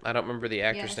Eddie, I don't remember the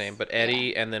actor's Yes. name, but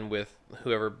Eddie, and then with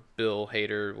whoever, Bill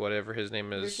Hader, whatever his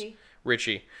name is,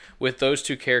 Richie. With those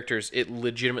two characters, it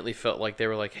legitimately felt like they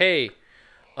were like, hey,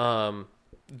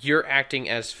 you're acting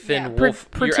as Finn Wolf.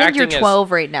 Pretend you're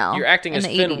 12 right now. You're acting in as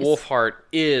the Finn 80s. Wolfhard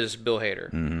is Bill Hader.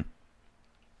 Mm-hmm.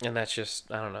 And that's just,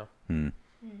 I don't know.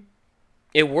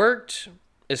 It worked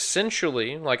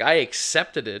essentially. Like, I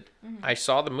accepted it. I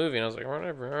saw the movie and I was like,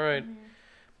 whatever, all right.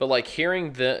 But, like,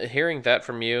 hearing that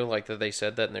from you, like, that they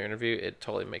said that in their interview, it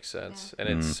totally makes sense. And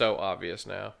it's so obvious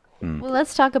now. Well,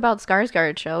 let's talk about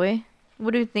Skarsgård, shall we?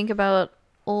 What do you think about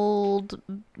old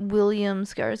William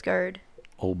Skarsgård?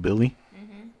 Old Billy.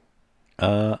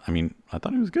 I mean, I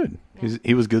thought he was good.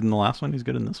 He was good in the last one. He's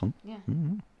good in this one. Yeah.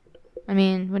 I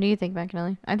mean, what do you think,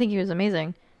 McAnally? I think he was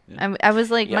amazing. Yeah. I was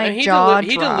like, my he jaw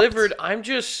he dropped. delivered. I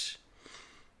guess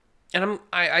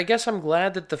I'm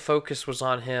glad that the focus was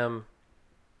on him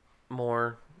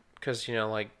more, because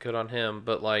like, good on him.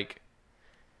 But like,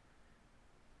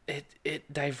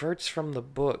 it diverts from the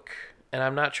book, and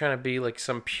I'm not trying to be like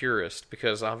some purist,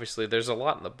 because obviously there's a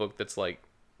lot in the book that's like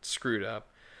screwed up,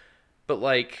 but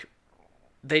like,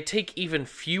 they take even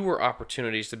fewer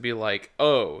opportunities to be like,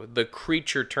 oh, the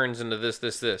creature turns into this.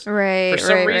 Right, For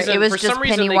some right. reason, It was for just some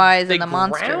reason, Pennywise they and the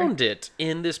monster. ground it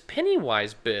in this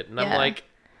Pennywise bit, and I'm like,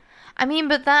 I mean,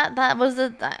 but that was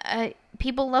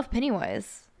people love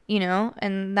Pennywise,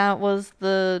 and that was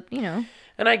the,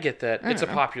 and I get that it's a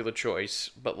popular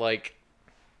choice, but like,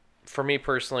 for me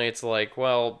personally, it's like,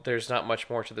 well, there's not much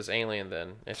more to this alien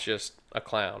then. It's just a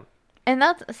clown. And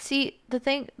the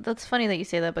thing, that's funny that you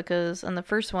say that, because on the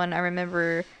first one, I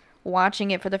remember watching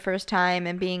it for the first time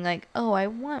and being like, oh, I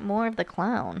want more of the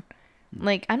clown.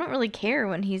 Like, I don't really care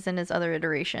when he's in his other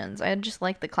iterations. I just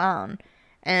like the clown.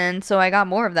 And so I got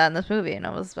more of that in this movie, and I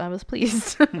was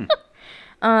pleased.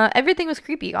 Everything was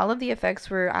creepy. All of the effects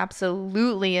were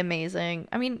absolutely amazing.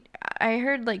 I mean, I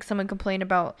heard like someone complain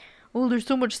about, oh, there's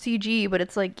so much CG, but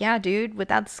it's like, yeah, dude, with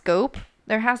that scope,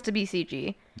 there has to be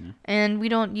CG. Yeah. And we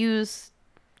don't use,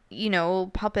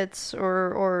 puppets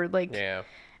or like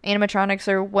animatronics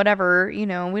or whatever, we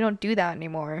don't do that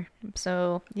anymore.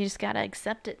 So you just gotta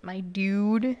accept it, my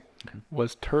dude.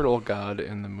 Was Turtle God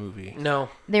in the movie? No.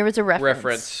 There was a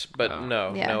reference. But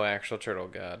no actual turtle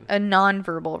god. A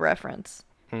non-verbal reference.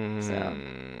 So,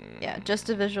 yeah, just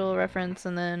a visual reference,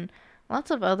 and then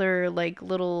lots of other, like,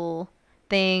 little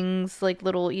things, like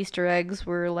little Easter eggs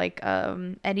were, like,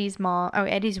 Eddie's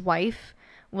wife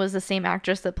was the same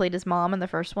actress that played his mom in the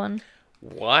first one.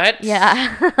 What?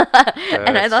 Yeah.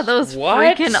 And I thought that was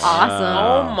freaking awesome.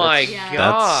 Oh my god.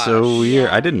 That's so weird.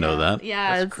 I didn't know that.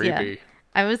 Yeah, That's creepy. Yeah.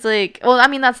 I was like, well, I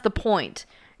mean, that's the point,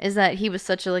 is that he was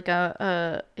such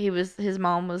a, his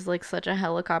mom was like such a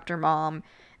helicopter mom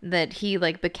that he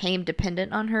like became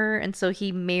dependent on her, and so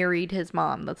he married his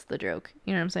mom. That's the joke.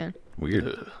 You know what I'm saying?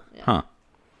 Weird. Yeah. Huh.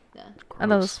 Yeah.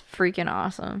 And that was freaking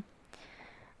awesome.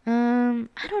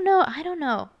 I don't know. I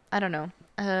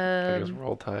guess we're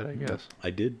all tied, I guess.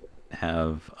 I did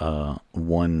have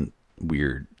one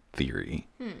weird theory.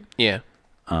 Yeah.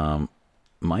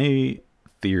 My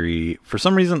theory, for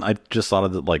some reason, I just thought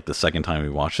of it like the second time we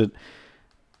watched it.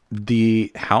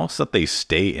 The house that they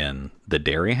stay in, the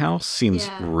Derry house, seems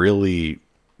really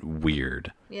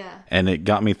weird. Yeah. And it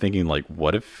got me thinking, like,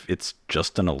 what if it's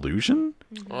just an illusion?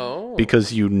 Oh.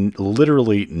 Because you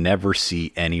literally never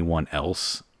see anyone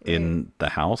else in the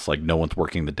house. Like, no one's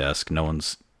working the desk. No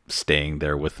one's staying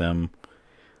there with them.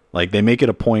 Like, they make it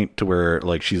a point to where,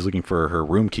 like, she's looking for her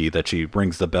room key, that she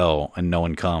rings the bell and no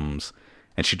one comes.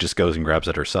 And she just goes and grabs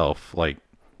it herself. Like,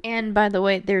 And by the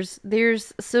way, there's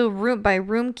so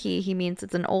room key, he means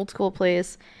it's an old school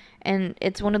place, and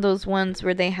it's one of those ones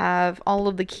where they have all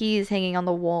of the keys hanging on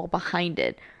the wall behind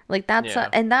it. Like that's Yeah.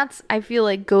 and that's I feel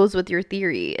like goes with your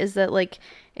theory, is that like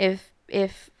if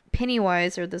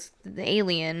Pennywise or the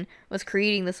alien was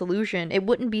creating this illusion, it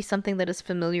wouldn't be something that is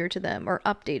familiar to them or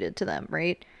updated to them,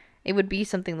 right? It would be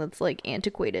something that's like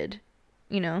antiquated,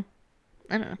 you know?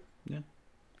 I don't know. yeah.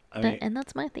 I mean, And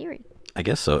that's my theory. I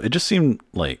guess so. It just seemed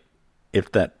like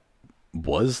if that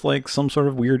was like some sort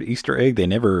of weird Easter egg, they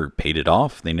never paid it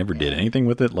off. They never did anything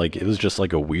with it. Like, it was just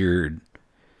like a weird,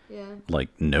 like,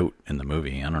 note in the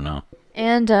movie. I don't know.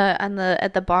 And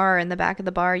at the bar, in the back of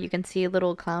the bar, you can see a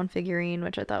little clown figurine,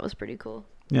 which I thought was pretty cool.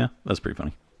 Yeah, that's pretty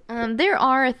funny. There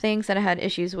are things that I had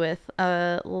issues with,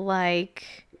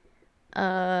 like,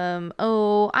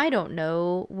 I don't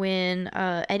know, when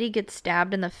Eddie gets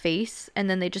stabbed in the face and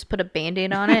then they just put a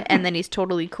Band-Aid on it and then he's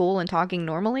totally cool and talking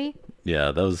normally.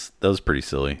 Yeah, that was pretty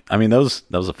silly. I mean, that was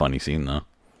a funny scene though.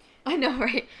 I know,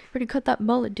 right? Pretty cut that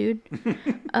mullet, dude.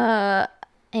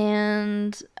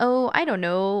 And I don't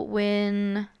know,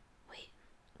 when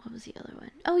what was the other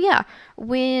one? Oh yeah,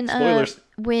 when Spoilers.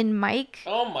 when Mike.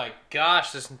 Oh my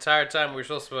gosh! This entire time we were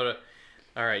supposed to put a.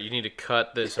 All right, you need to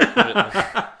cut this. And put it,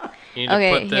 you need to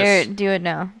Okay, put this. here, do it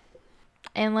now.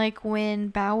 And like when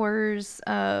Bowers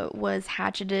was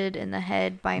hatcheted in the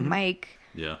head by Mike,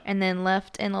 Yeah. and then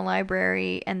left in the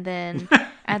library, and then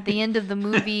at the end of the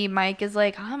movie, Mike is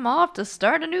like, "I'm off to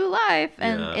start a new life,"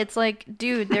 and Yeah. it's like,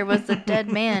 dude, there was a dead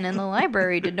man in the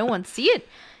library. Did no one see it?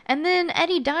 And then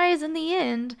Eddie dies in the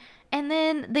end. And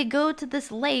then they go to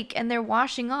this lake and they're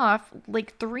washing off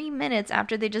like 3 minutes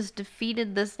after they just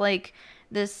defeated this like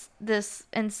this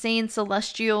insane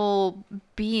celestial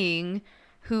being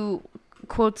who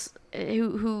quotes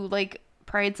who like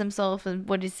prides himself in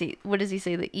what does he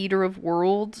say, the eater of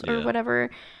worlds or Yeah. whatever.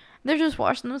 They're just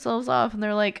washing themselves off and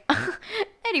they're like,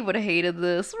 Eddie would have hated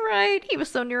this, right? He was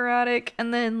so neurotic.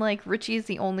 And then like Richie's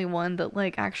the only one that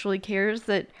like actually cares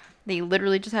that they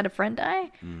literally just had a friend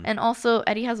die. And also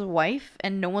Eddie has a wife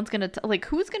and no one's gonna like,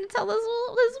 who's gonna tell his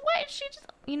wife? She just,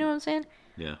 you know what I'm saying?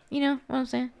 Yeah. You know what I'm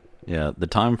saying? Yeah, the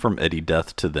time from Eddie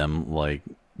death to them like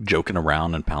joking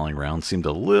around and palling around seemed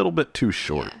a little bit too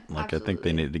short. Yeah, like, I think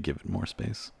they needed to give it more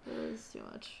space. It was too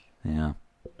much. Yeah.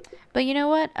 But you know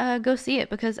what? Go see it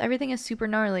because everything is super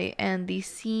gnarly. And the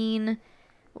scene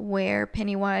where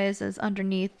Pennywise is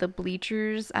underneath the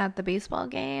bleachers at the baseball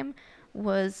game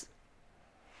was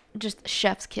just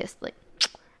chef's kiss. Like,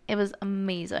 it was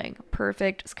amazing.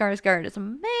 Perfect. Skarsgård is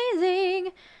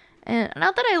amazing. And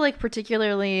not that I like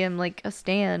particularly am like a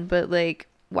stan, but like,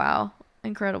 wow,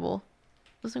 incredible.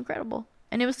 It was incredible.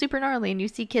 And it was super gnarly, and you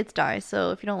see kids die,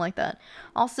 so if you don't like that.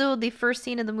 Also, the first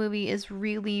scene of the movie is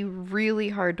really, really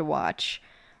hard to watch.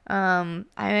 I'm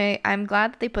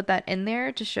glad that they put that in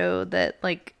there to show that,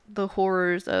 like, the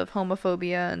horrors of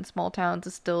homophobia in small towns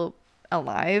is still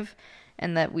alive,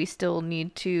 and that we still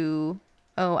need to,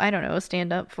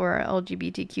 stand up for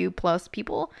LGBTQ plus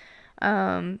people.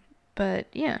 But,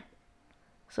 yeah.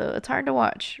 So, it's hard to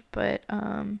watch, but,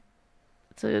 I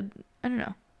don't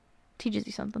know. Teaches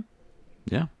you something.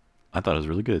 Yeah. I thought it was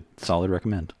really good. Solid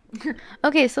recommend.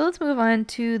 Okay, so let's move on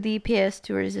to the pièce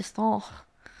de résistance.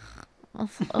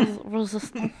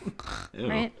 Ew.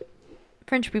 Right?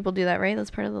 French people do that, right?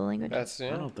 That's part of the language. That's I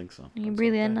don't think so. You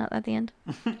breathe in at the end.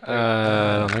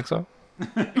 I don't think so.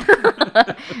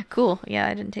 Cool. Yeah,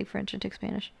 I didn't take French. I took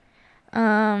Spanish.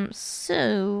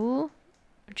 So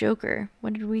Joker.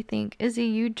 What did we think? Izzy,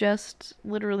 you just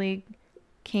literally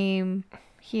came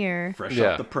here. Fresh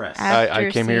Yeah. off the press. After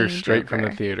I came here seeing straight from the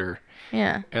Joker. theater,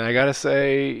 Yeah. and I gotta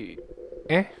say,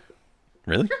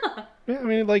 Really? yeah, I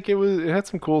mean, like it had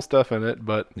some cool stuff in it,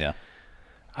 but Yeah.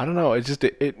 I don't know. It just I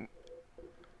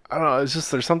don't know. It's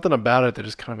just there's something about it that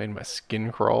just kind of made my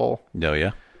skin crawl. No,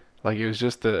 yeah. Like it was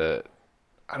just I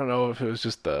don't know if it was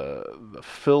just the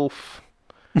filth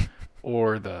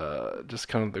or the just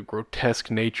kind of the grotesque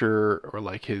nature or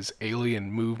like his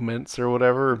alien movements or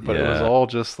whatever, but it was Yeah. all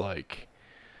just like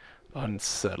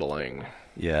unsettling.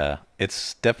 Yeah.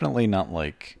 It's definitely not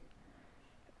like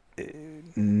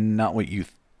not what you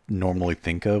normally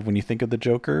think of when you think of the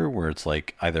Joker, where it's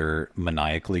like either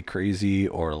maniacally crazy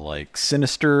or like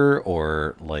sinister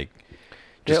or like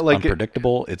just Yeah, like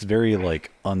unpredictable. It's very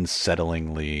like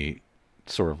unsettlingly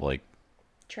sort of like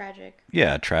Tragic.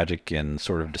 Yeah, tragic and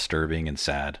sort of disturbing and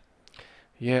sad.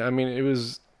 Yeah, I mean,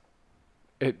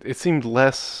 it seemed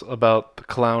less about the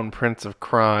clown prince of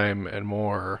crime and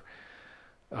more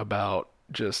about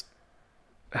just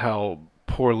how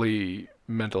poorly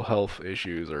mental health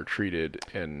issues are treated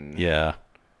in Yeah,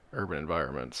 urban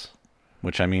environments.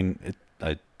 which I mean,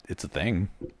 it's a thing.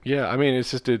 Yeah, I mean,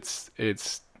 it's just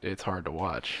it's hard to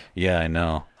watch. Yeah, I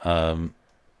know.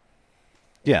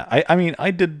 Yeah, I mean,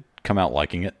 I did come out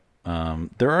liking it.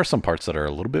 There are some parts that are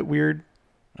a little bit weird.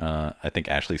 I think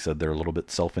Ashley said they're a little bit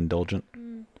self-indulgent.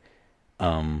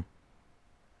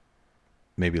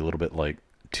 Maybe a little bit like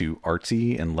too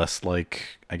artsy and less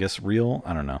like, I guess, real.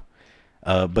 I don't know.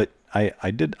 But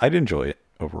I'd enjoy it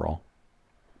overall.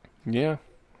 Yeah.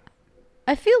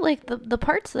 I feel like the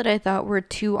parts that I thought were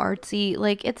too artsy,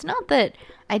 like, it's not that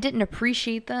I didn't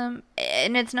appreciate them,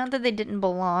 and it's not that they didn't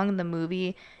belong in the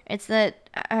movie. It's that,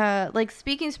 like,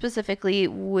 speaking specifically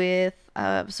with,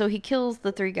 so he kills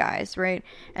the 3 guys, right?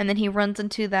 And then he runs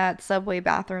into that subway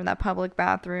bathroom, that public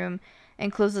bathroom,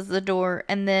 and closes the door,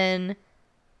 and then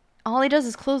all he does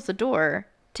is close the door,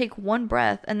 take one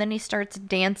breath, and then he starts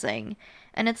dancing.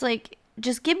 And it's like,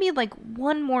 just give me, like,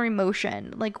 one more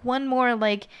emotion. Like, one more,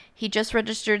 like, he just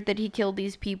registered that he killed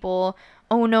these people.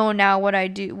 Oh, no, now what do I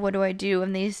do?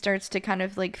 And then he starts to kind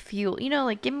of, like, feel,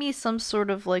 like, give me some sort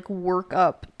of, like, work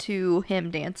up to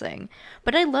him dancing.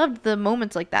 But I loved the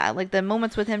moments like that. Like, the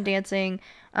moments with him dancing,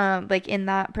 like, in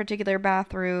that particular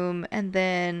bathroom. And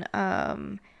then,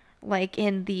 like,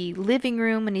 in the living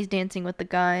room when he's dancing with the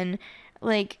gun.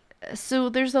 Like, so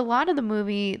there's a lot of the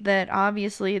movie that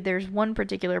obviously there's one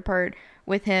particular part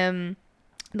with him,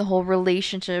 the whole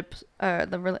relationship.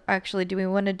 Actually, do we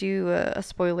want to do a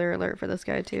spoiler alert for this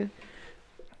guy too?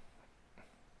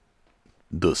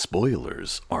 The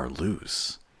spoilers are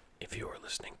loose. If you are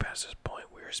listening past this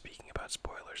point, we are speaking about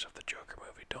spoilers of the Joker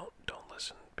movie. Don't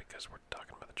listen because we're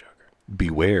talking about the Joker.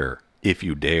 Beware, if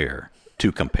you dare,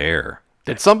 to compare.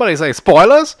 Did somebody say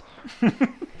spoilers?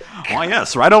 Why,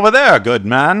 yes, right over there, good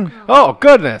man. Oh,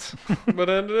 goodness.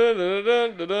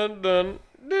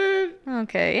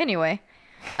 Okay, anyway.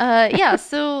 Yeah,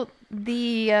 so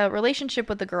the relationship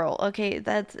with the girl, okay,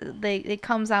 it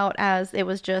comes out as it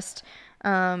was just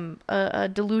a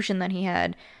delusion that he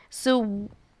had. So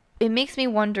it makes me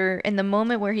wonder, in the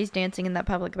moment where he's dancing in that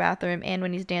public bathroom and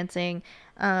when he's dancing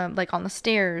like on the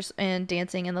stairs and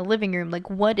dancing in the living room, like,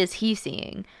 what is he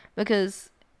seeing? Because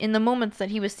in the moments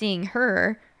that he was seeing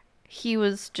her, he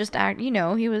was just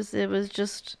it was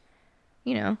just,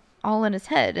 all in his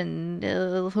head and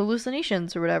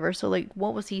hallucinations or whatever. So, like,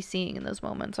 what was he seeing in those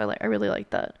moments? I really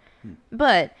like that.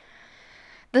 But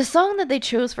the song that they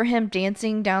chose for him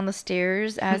dancing down the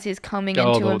stairs as he's coming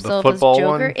into himself as Joker,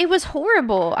 one? It was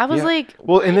horrible. I was like,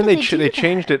 well, and then they they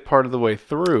changed it part of the way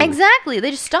through. Exactly.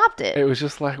 They just stopped it. It was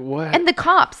just like, what? And the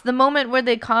cops, the moment where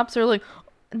the cops are like,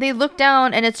 they look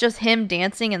down and it's just him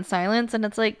dancing in silence, and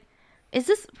it's like,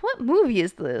 what movie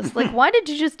is this? Like, why did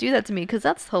you just do that to me? Because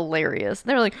that's hilarious.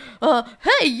 They're like,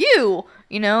 hey, you!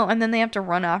 And then they have to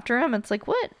run after him. It's like,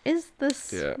 what is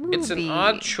this movie? It's an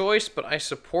odd choice, but I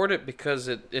support it because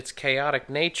it's chaotic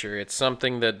nature. It's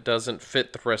something that doesn't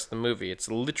fit the rest of the movie. It's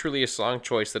literally a song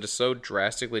choice that is so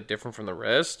drastically different from the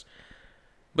rest.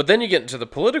 But then you get into the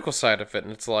political side of it,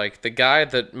 and it's like, the guy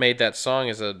that made that song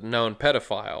is a known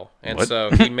pedophile. And What? so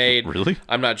he made... Really?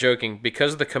 I'm not joking.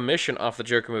 Because of the commission off the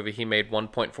Joker movie, he made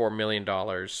 $1.4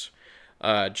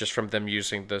 million just from them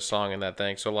using the song and that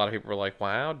thing. So a lot of people were like,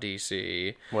 wow,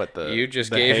 DC. What, You just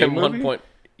the gave Hay him movie? 1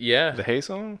 Yeah. The Hay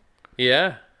song?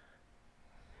 Yeah.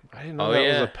 I didn't know was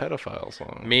a pedophile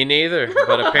song. Me neither.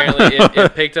 But apparently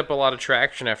it picked up a lot of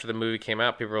traction after the movie came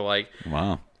out. People were like...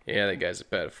 Wow. Yeah, that guy's a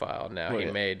pedophile. Now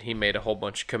he made a whole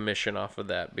bunch of commission off of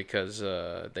that because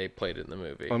they played it in the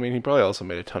movie. I mean, he probably also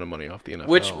made a ton of money off the NFL.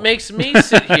 Which makes me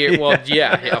sit here. Well,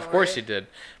 yeah, of course he did.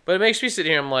 But it makes me sit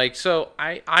here. I'm like, so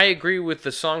I agree with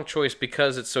the song choice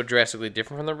because it's so drastically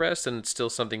different from the rest, and it's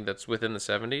still something that's within the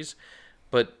 70s.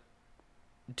 But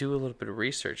do a little bit of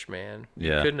research, man.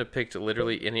 Yeah. You couldn't have picked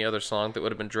literally any other song that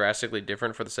would have been drastically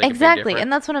different for the sake of being Exactly, different.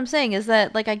 and that's what I'm saying, is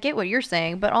that, like, I get what you're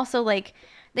saying, but also, like,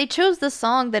 they chose this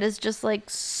song that is just, like,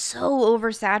 so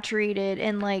oversaturated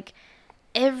in, like,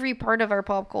 every part of our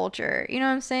pop culture. You know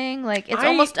what I'm saying? Like, it's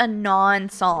almost a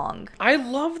non-song. I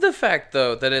love the fact,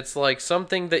 though, that it's, like,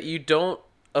 something that you don't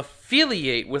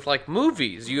affiliate with, like,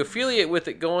 movies. You affiliate with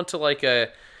it going to, like a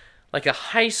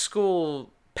high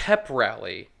school pep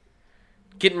rally,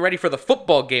 getting ready for the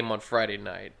football game on Friday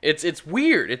night. It's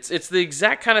weird. It's the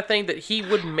exact kind of thing that he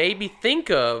would maybe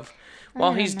think of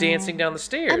while he's dancing down the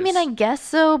stairs. I mean, I guess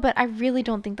so, but I really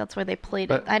don't think that's why they played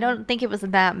it. I don't think it was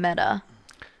that meta.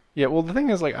 Yeah, well, the thing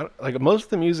is, like most of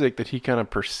the music that he kind of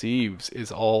perceives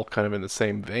is all kind of in the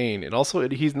same vein, and also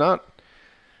he's not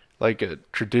like a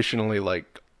traditionally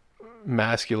like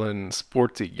masculine,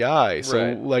 sportsy guy. So,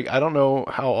 Right. like, I don't know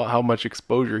how much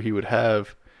exposure he would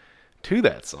have to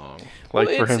that song, like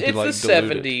Well, for him it's to like the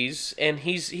dilute it. '70s, and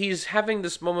he's having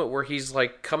this moment where he's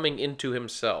like coming into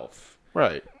himself,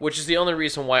 Right. which is the only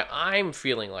reason why I'm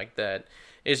feeling like that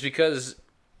is because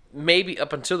maybe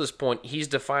up until this point he's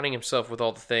defining himself with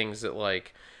all the things that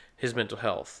like his mental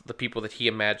health, the people that he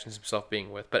imagines himself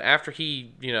being with. But after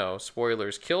he,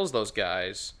 spoilers, kills those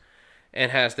guys and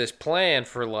has this plan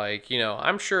for like,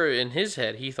 I'm sure in his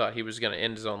head he thought he was going to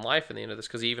end his own life in the end of this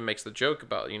because he even makes the joke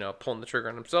about, pulling the trigger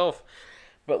on himself.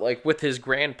 But like with his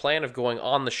grand plan of going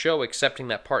on the show, accepting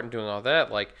that part and doing all that,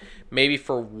 like maybe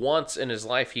for once in his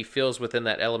life he feels within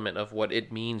that element of what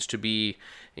it means to be,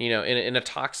 in a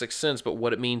toxic sense, but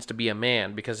what it means to be a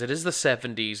man, because it is the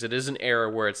 '70s. It is an era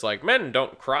where it's like men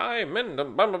don't cry, men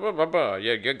don't blah, blah, blah, blah, blah.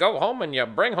 You go home and you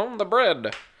bring home the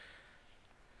bread.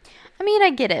 I mean,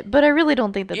 I get it, but I really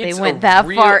don't think that they It's went a that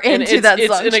real- far and into that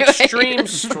song. It's an choice. extreme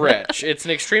stretch. It's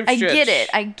an extreme I stretch.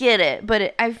 get it,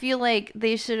 but I feel like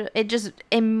they should. It just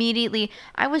immediately.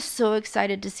 I was so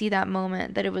excited to see that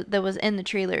moment that was in the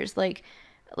trailers, like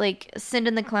 "Send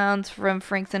in the Clowns" from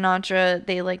Frank Sinatra.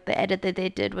 They like the edit that they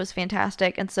did was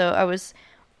fantastic, and so I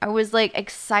was like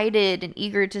excited and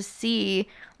eager to see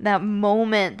that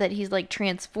moment that he's like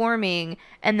transforming,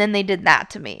 and then they did that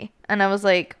to me, and I was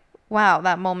like, wow,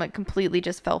 that moment completely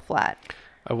just fell flat.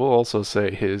 I will also say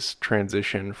his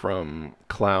transition from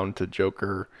clown to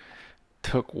Joker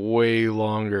took way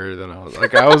longer than I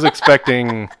was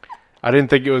expecting. I didn't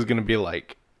think it was going to be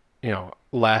like,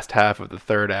 last half of the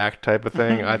third act type of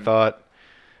thing. I thought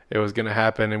it was going to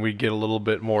happen and we'd get a little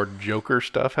bit more Joker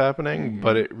stuff happening,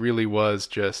 but it really was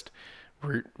just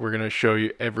we're going to show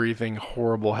you everything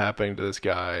horrible happening to this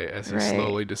guy as he Right.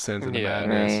 slowly descends into Yeah.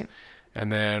 madness. Right. And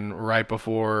then right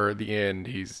before the end,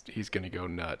 he's going to go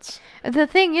nuts. The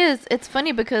thing is, it's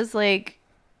funny because like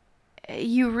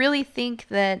you really think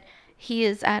that he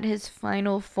is at his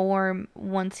final form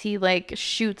once he like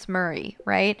shoots Murray,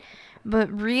 right? But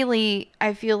really,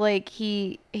 I feel like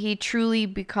he truly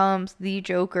becomes the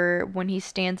Joker when he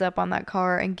stands up on that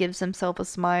car and gives himself a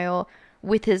smile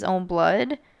with his own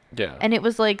blood. Yeah. And it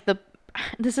was like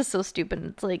this is so stupid.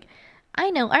 It's like, I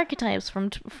know archetypes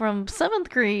from seventh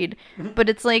grade, but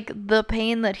it's like the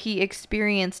pain that he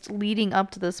experienced leading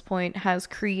up to this point has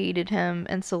created him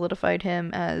and solidified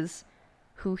him as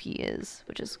who he is,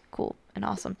 which is cool and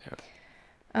awesome.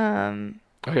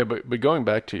 Okay, but going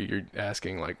back to you're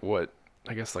asking like what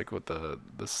I guess like what the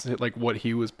like what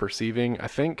he was perceiving. I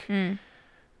think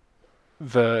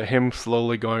the him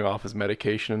slowly going off his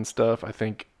medication and stuff. I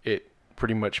think it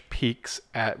pretty much peaks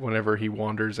at whenever he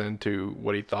wanders into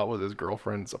what he thought was his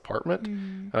girlfriend's apartment,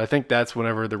 and I think that's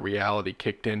whenever the reality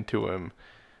kicked into him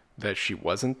that she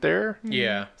wasn't there.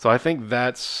 Yeah. So I think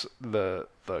that's the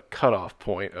cutoff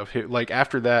point of his, like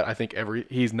after that I think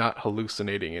he's not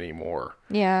hallucinating anymore.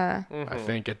 Yeah. I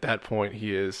think at that point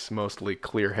he is mostly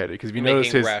clear-headed because if you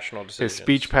Making notice rational his decisions.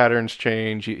 speech patterns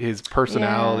change, his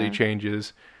personality Yeah.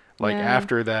 changes. Like Yeah.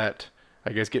 after that,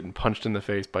 I guess getting punched in the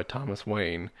face by Thomas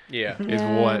Wayne Yeah. is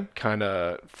Yeah. what kind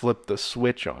of flipped the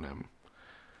switch on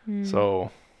him. So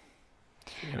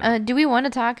Do we want to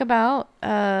talk about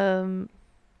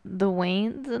the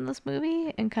Waynes in this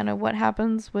movie and kind of what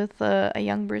happens with a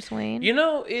young Bruce Wayne?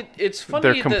 It's funny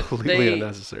they're that completely they,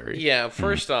 unnecessary. Yeah,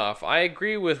 first off, I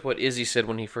agree with what Izzy said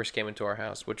when he first came into our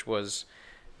house, which was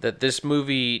that this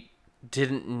movie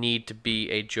didn't need to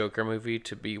be a Joker movie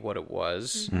to be what it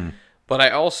was. But I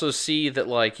also see that,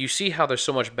 like, you see how there's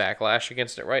so much backlash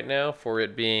against it right now for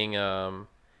it being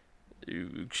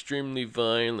extremely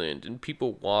violent, and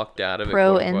people walked out of it.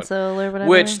 Pro quote, unquote. incel or whatever.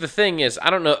 Which the thing is, I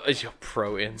don't know.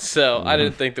 Pro incel. I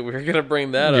didn't think that we were gonna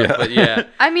bring that up, but yeah.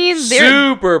 I mean, they're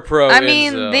Super pro.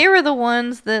 incel. they were the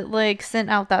ones that like sent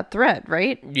out that thread,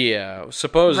 right? Yeah,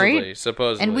 supposedly. Right?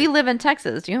 Supposedly. And we live in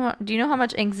Texas. Do you know how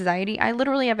much anxiety? I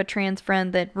literally have a trans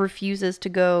friend that refuses to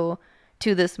go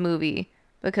to this movie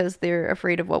because they're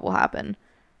afraid of what will happen.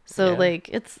 So Yeah. like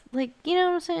it's like, you know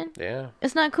what I'm saying? Yeah.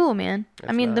 It's not cool, man. I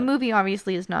It's mean, the not. movie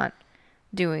obviously is not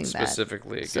doing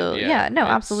Specifically. that. So yeah, no,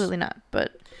 it's- absolutely not.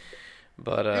 But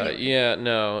But yeah,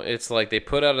 no, it's like they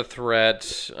put out a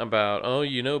threat about,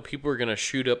 people are gonna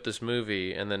shoot up this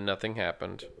movie, and then nothing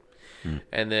happened.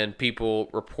 And then people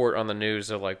report on the news,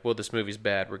 they're like, well, this movie's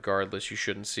bad regardless, you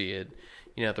shouldn't see it.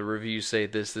 The reviews say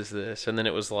this. And then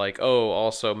it was like,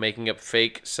 also making up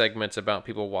fake segments about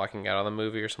people walking out of the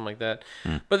movie or something like that.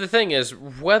 But the thing is,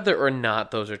 whether or not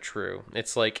those are true,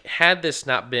 it's like, had this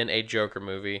not been a Joker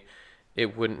movie,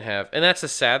 it wouldn't have, and that's a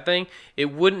sad thing,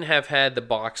 it wouldn't have had the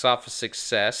box office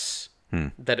success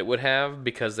that it would have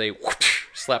because they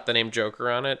slapped the name Joker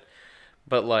on it.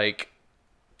 But like,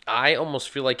 I almost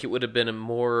feel like it would have been a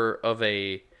more of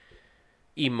a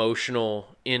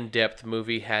emotional, in-depth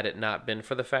movie had it not been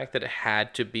for the fact that it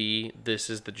had to be This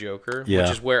Is the Joker, Yeah.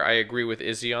 which is where I agree with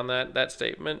Izzy on that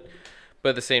statement. But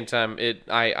at the same time,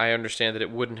 I understand that it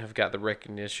wouldn't have got the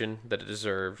recognition that it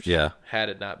deserved had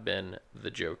it not been the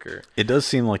Joker. It does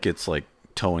seem like it's like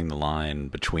towing the line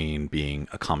between being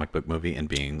a comic book movie and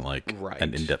being like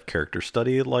an in-depth character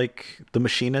study like The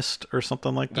Machinist or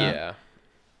something like that. Yeah.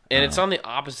 And it's on the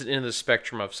opposite end of the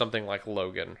spectrum of something like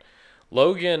Logan.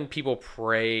 Logan, people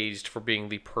praised for being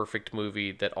the perfect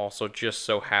movie that also just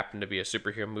so happened to be a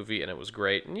superhero movie, and it was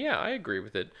great. And yeah, I agree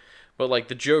with it. But like,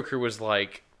 the Joker was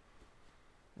like,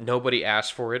 nobody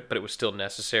asked for it, but it was still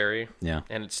necessary. Yeah.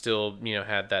 And it still,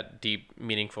 had that deep,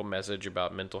 meaningful message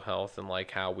about mental health and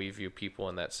like how we view people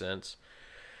in that sense.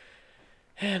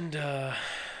 And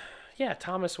yeah,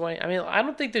 Thomas Wayne. I mean, I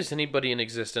don't think there's anybody in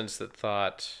existence that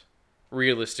thought,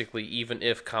 realistically, even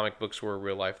if comic books were a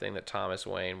real life thing, that Thomas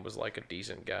Wayne was like a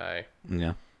decent guy.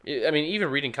 Yeah. I mean, even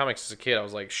reading comics as a kid, I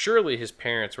was like, surely his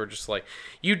parents were just like,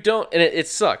 you don't, and it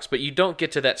sucks, but you don't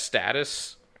get to that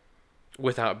status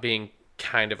without being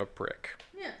kind of a prick.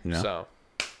 Yeah. So.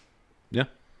 Yeah.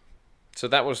 So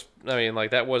that was, I mean,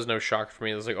 like, that was no shock for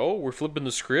me. It was like, oh, we're flipping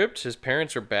the script? His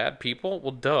parents are bad people?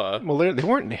 Well, duh. Well, they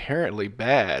weren't inherently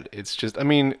bad. It's just, I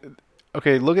mean,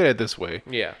 okay, look at it this way.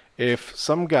 Yeah. If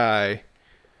some guy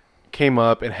came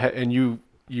up and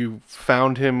you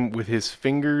found him with his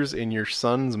fingers in your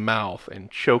son's mouth and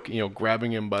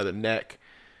grabbing him by the neck,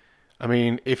 I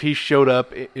mean, if he showed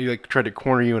up, he like tried to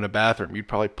corner you in a bathroom, you'd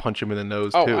probably punch him in the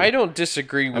nose too. Oh, I don't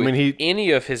disagree with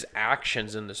any of his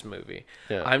actions in this movie.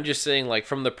 Yeah. I'm just saying, like,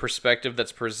 from the perspective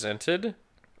that's presented,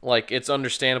 like, it's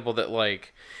understandable that,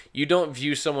 like, you don't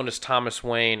view someone as Thomas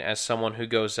Wayne as someone who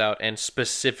goes out and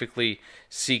specifically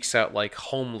seeks out, like,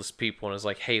 homeless people and is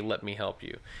like, hey, let me help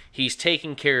you. He's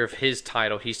taking care of his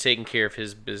title. He's taking care of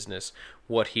his business,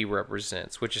 what he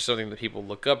represents, which is something that people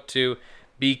look up to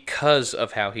because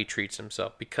of how he treats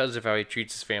himself, because of how he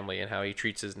treats his family and how he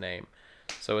treats his name.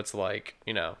 So it's like,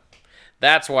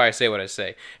 that's why I say what I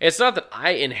say. It's not that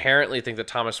I inherently think that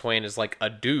Thomas Wayne is like a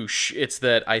douche. It's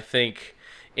that I think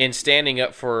in standing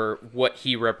up for what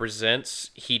he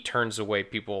represents, he turns away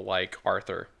people like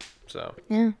Arthur. So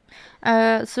yeah.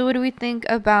 So what do we think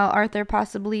about Arthur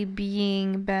possibly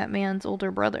being Batman's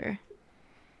older brother?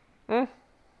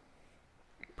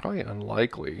 Probably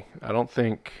unlikely. I don't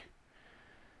think.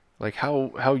 Like,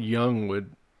 how young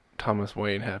would Thomas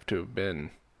Wayne have to have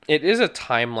been? It is a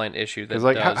timeline issue. That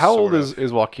like, does how old sort of...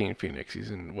 is Joaquin Phoenix?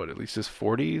 He's in, what, at least his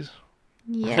 40s?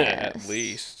 Yes. At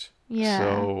least. Yeah.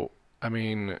 So, I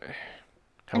mean...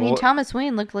 Thomas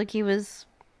Wayne looked like he was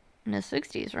in his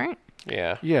 60s, right?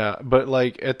 Yeah. Yeah, but,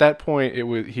 like, at that point,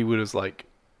 he was, like,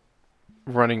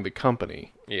 running the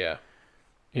company. Yeah.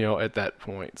 At that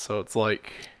point. So, it's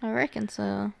like... I reckon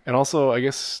so. And also, I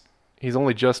guess he's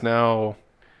only just now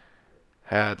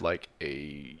had, like,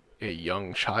 a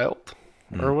young child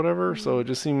or whatever, so it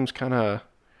just seems kind of...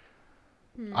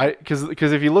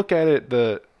 Because if you look at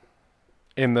it,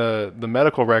 in the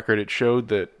medical record, it showed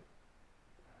that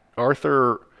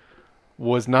Arthur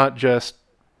was not just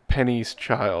Penny's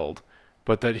child,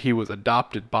 but that he was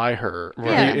adopted by her.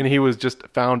 Right. Yeah. And he was just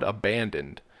found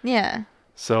abandoned. Yeah.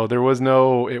 So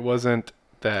it wasn't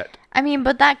that... I mean,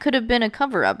 but that could have been a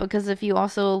cover-up, because if you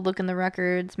also look in the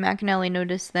records, McAnally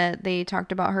noticed that they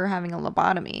talked about her having a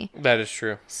lobotomy. That is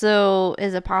true. So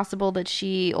is it possible that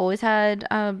she always had,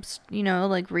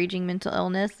 like, raging mental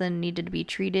illness and needed to be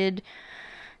treated,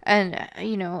 and,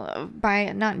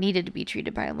 not needed to be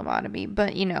treated by a lobotomy,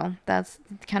 but, that's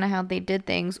kind of how they did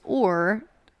things. Or,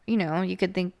 you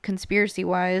could think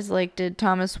conspiracy-wise, like, did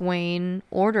Thomas Wayne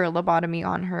order a lobotomy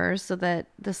on her so that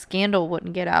the scandal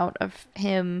wouldn't get out of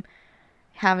him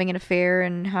having an affair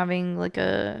and having, like,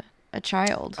 a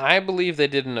child? I believe they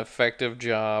did an effective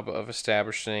job of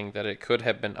establishing that it could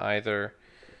have been either.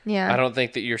 Yeah. I don't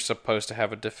think that you're supposed to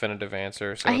have a definitive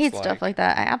answer. So I hate stuff like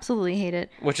that. I absolutely hate it.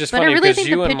 Which is but funny really because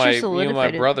you and my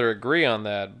solidified brother agree on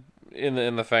that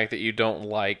in the fact that you don't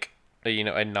like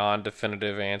a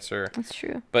non-definitive answer. That's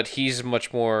true. But he's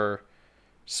much more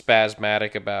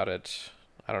spasmodic about it.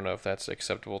 I don't know if that's an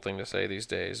acceptable thing to say these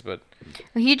days, but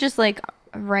he just like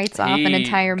writes off an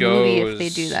entire movie if they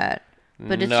do that.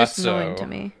 But it's just annoying to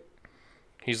me.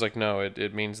 He's like, no,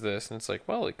 it means this, and it's like,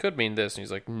 well, it could mean this, and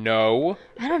he's like, no.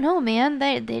 I don't know, man.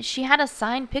 She had a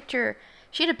signed picture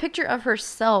She had a picture of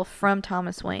herself from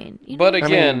Thomas Wayne. But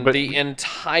again, I mean, the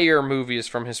entire movie is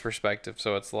from his perspective,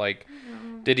 so it's like,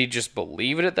 did he just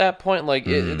believe it at that point? Like,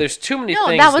 there's too many things.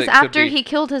 No, that was could after be... he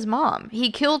killed his mom.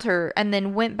 He killed her and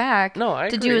then went back I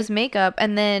to agree. do his makeup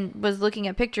and then was looking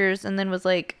at pictures and then was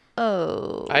like,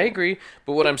 oh. I agree,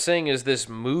 but what I'm saying is this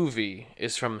movie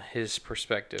is from his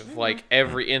perspective, like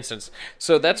every instance.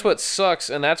 So that's what sucks,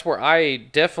 and that's where I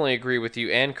definitely agree with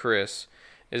you and Chris,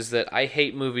 is that I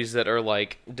hate movies that are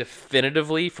like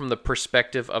definitively from the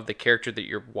perspective of the character that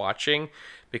you're watching,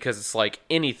 because it's like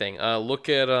anything. Look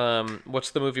at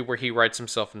what's the movie where he writes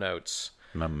himself notes?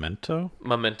 Memento?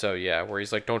 Memento, yeah, where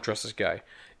he's like, don't trust this guy.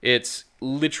 It's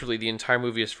literally the entire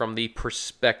movie is from the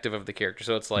perspective of the character.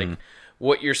 So it's like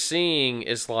what you're seeing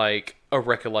is like a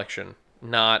recollection,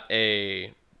 not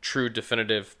a true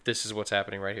definitive, this is what's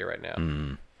happening right here, right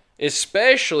now.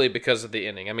 Especially because of the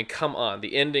ending. I mean, come on.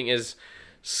 The ending is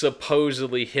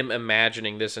supposedly him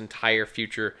imagining this entire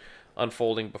future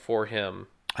unfolding before him.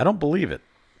 I don't believe it.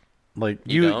 Like,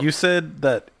 don't? you said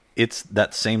that it's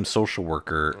that same social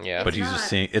worker, Yeah. but he's just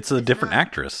seeing it's a different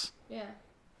actress.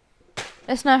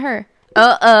 That's not her.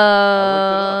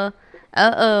 Uh-oh.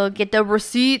 Uh-oh. Get the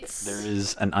receipts. There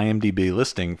is an IMDb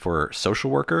listing for social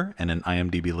worker and an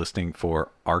IMDb listing for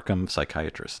Arkham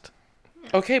psychiatrist.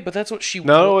 Okay, but that's what she...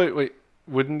 No, wait.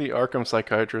 Wouldn't the Arkham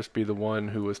psychiatrist be the one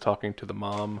who was talking to the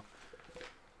mom?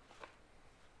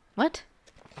 What?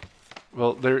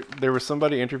 Well, there was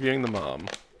somebody interviewing the mom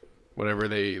whenever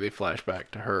they flash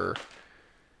back to her.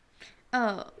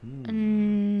 Oh.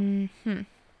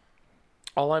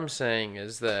 All I'm saying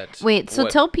is that... Wait, so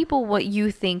tell people what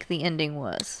you think the ending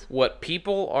was. What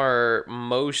people are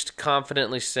most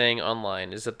confidently saying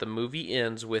online is that the movie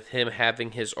ends with him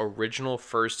having his original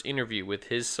first interview with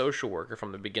his social worker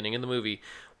from the beginning of the movie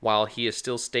while he is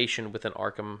still stationed within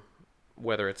Arkham,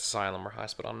 whether it's asylum or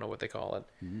hospital, I don't know what they call it.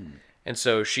 And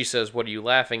so she says, what are you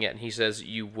laughing at? And he says,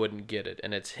 you wouldn't get it.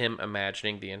 And it's him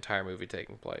imagining the entire movie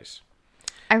taking place.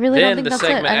 I really Then don't think the that's it.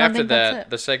 segment I don't after think that, that's it.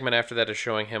 the segment after that is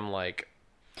showing him like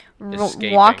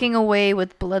escaping. Walking away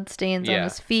with bloodstains on Yeah.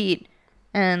 his feet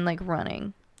and like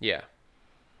running. Yeah.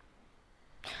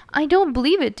 I don't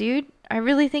believe it, dude. I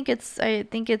really think it's. I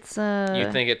think it's. You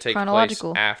think it takes place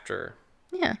chronological. after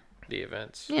Yeah. the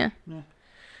events? Yeah.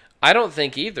 I don't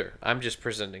think either. I'm just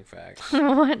presenting facts.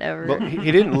 Whatever. Well,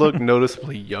 he didn't look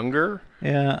noticeably younger.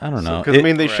 Yeah, I don't know. Because I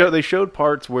mean, they Right. showed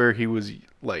parts where he was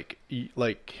like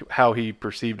how he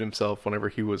perceived himself whenever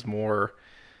he was more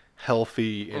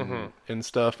healthy and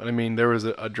stuff. And I mean, there was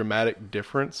a dramatic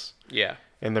difference Yeah.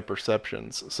 in the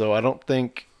perceptions. So I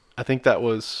think that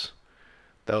was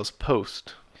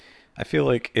post. I feel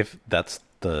like if that's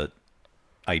the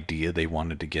idea they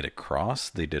wanted to get across,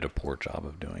 they did a poor job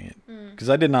of doing it. Because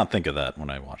I did not think of that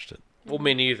when I watched it. Well,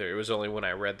 me neither. It was only when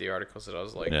I read the articles that I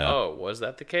was like, Yeah. oh, was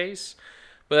that the case?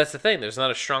 But that's the thing. There's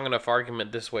not a strong enough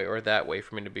argument this way or that way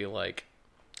for me to be like,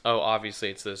 oh, obviously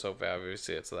it's this, oh,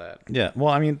 obviously it's that. Yeah,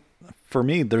 well, I mean, for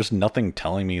me, there's nothing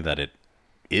telling me that it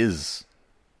is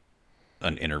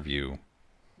an interview,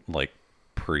 like,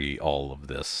 pre all of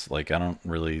this. Like, I don't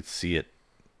really see it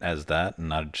as that,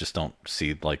 and I just don't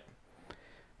see, like,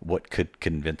 what could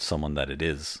convince someone that it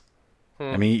is.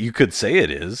 I mean, you could say it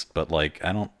is, but, like,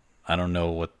 I don't know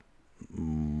what,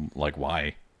 like,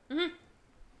 why.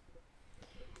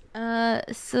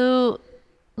 So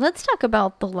let's talk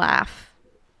about the laugh.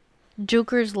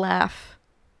 Joker's laugh.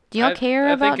 Do y'all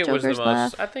care about Joker's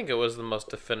laugh? I think it was the most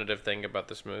definitive thing about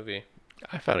this movie.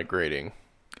 I found it grating.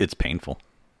 It's painful,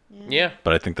 Yeah.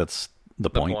 but I think that's the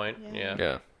The point. point. Yeah.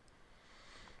 Yeah.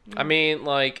 I mean,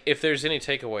 like, if there's any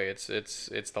takeaway,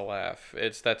 it's the laugh.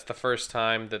 That's the first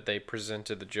time that they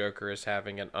presented the Joker as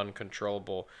having an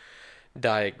uncontrollable,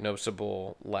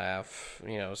 diagnosable laugh.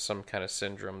 You know, some kind of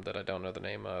syndrome that I don't know the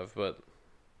name of, but.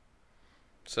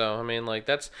 So I mean, like,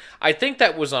 I think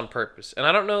that was on purpose, and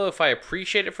I don't know if I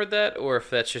appreciate it for that or if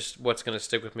that's just what's gonna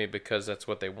stick with me because that's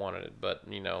what they wanted. But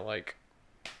you know, like,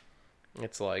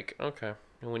 it's like, okay,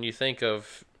 when you think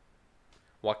of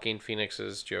Joaquin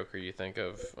Phoenix's Joker, you think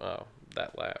of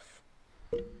that laugh.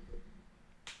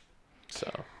 So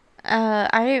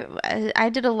I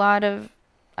did a lot of,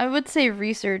 I would say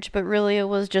research, but really it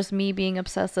was just me being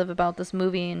obsessive about this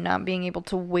movie and not being able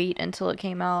to wait until it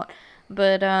came out.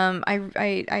 But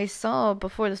I saw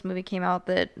before this movie came out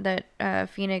that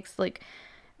Phoenix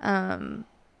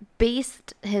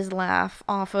based his laugh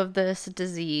off of this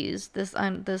disease,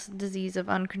 this disease of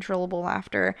uncontrollable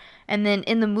laughter, and then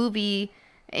in the movie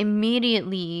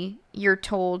immediately you're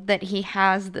told that he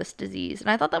has this disease, and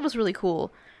I thought that was really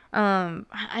cool.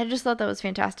 I just thought that was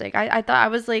fantastic. I thought, I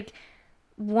was like,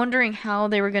 wondering how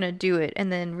they were going to do it,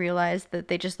 and then realized that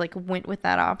they just like went with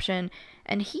that option.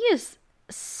 And he is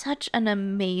such an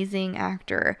amazing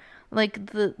actor. Like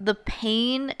the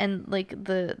pain and like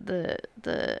the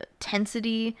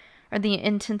tensity or the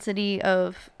intensity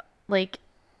of like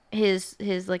his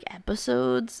like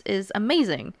episodes is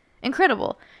amazing.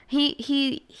 Incredible.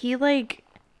 He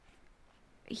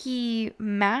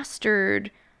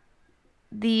mastered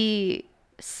the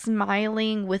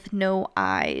smiling with no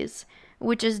eyes,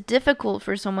 which is difficult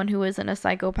for someone who isn't a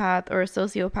psychopath or a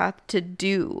sociopath to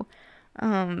do.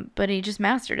 But he just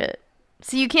mastered it.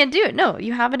 So you can't do it. No,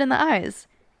 you have it in the eyes.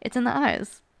 It's in the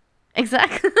eyes.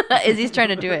 Exactly. Izzy's trying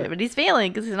to do it, but he's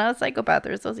failing because he's not a psychopath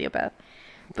or a sociopath.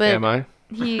 But am I?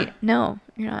 No,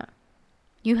 you're not.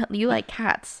 You like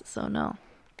cats, so no.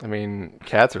 I mean,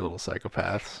 cats are little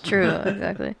psychopaths. True,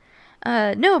 exactly.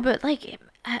 No, but like,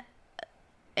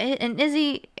 and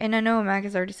Izzy, and I know Mac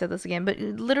has already said this again, but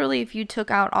literally, if you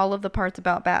took out all of the parts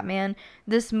about Batman,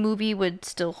 this movie would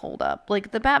still hold up.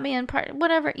 Like the Batman part,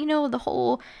 whatever, the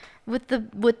whole with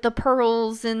the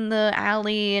pearls in the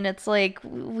alley, and it's like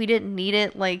we didn't need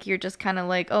it. Like you're just kind of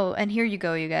like, oh, and here you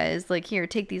go, you guys. Like here,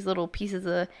 take these little pieces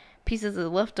of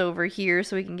leftover here,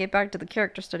 so we can get back to the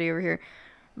character study over here.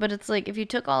 But it's like if you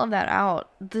took all of that out,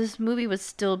 this movie would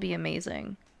still be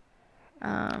amazing.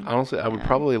 Honestly, I would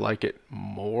probably like it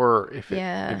more if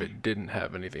it didn't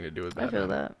have anything to do with Batman. I feel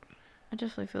that. I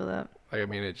definitely feel that. Like, I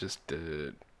mean, it just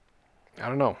I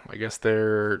don't know. I guess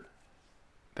they're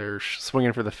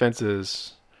swinging for the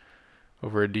fences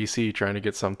over at DC, trying to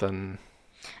get something.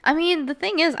 I mean, the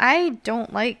thing is, I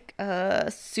don't like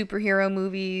superhero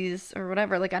movies or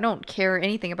whatever. Like, I don't care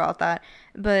anything about that.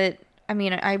 But I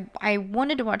mean, I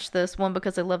wanted to watch this one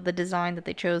because I love the design that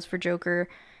they chose for Joker.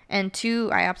 And two,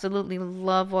 I absolutely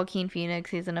love Joaquin Phoenix.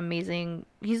 He's a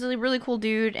really cool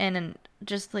dude and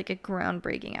just like a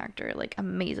groundbreaking actor, like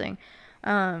amazing.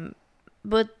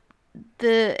 But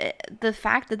the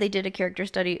fact that they did a character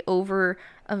study over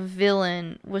a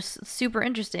villain was super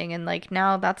interesting, and like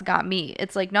now that's got me.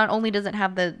 It's like not only does it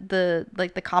have the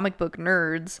like the comic book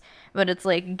nerds, but it's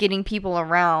like getting people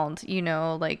around,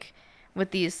 like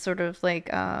with these sort of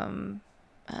like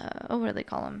what do they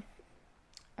call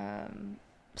them?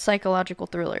 Psychological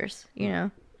thrillers, Yeah.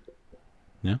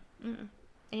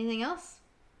 Anything else?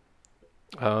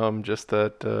 Just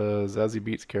that Zazie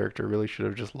Beetz character really should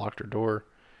have just locked her door.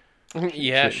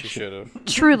 Yeah, she should have.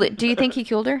 Truly, do you think he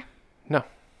killed her? No.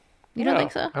 You don't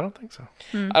think so? I don't think so.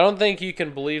 I don't think you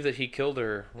can believe that he killed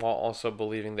her while also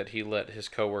believing that he let his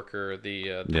coworker,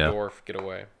 the dwarf, get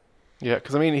away. Yeah,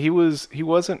 because I mean, he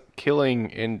wasn't killing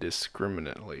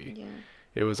indiscriminately. Yeah.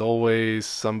 It was always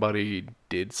somebody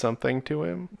did something to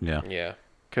him. Yeah. Yeah.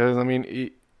 Because I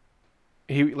mean,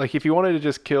 he like if he wanted to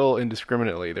just kill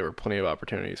indiscriminately, there were plenty of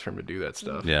opportunities for him to do that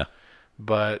stuff. Yeah.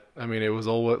 But I mean, it was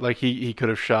always like he could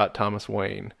have shot Thomas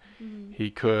Wayne. Mm-hmm.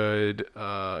 He could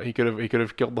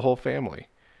have killed the whole family.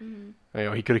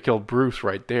 Mm-hmm. He could have killed Bruce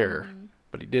right there,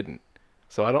 but he didn't.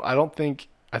 So I think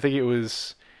it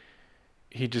was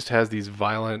he just has these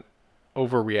violent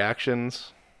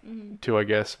overreactions to, I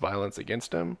guess, violence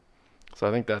against him. So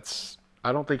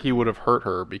I don't think he would have hurt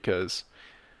her because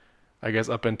I guess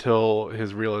up until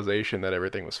his realization that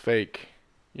everything was fake,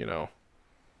 she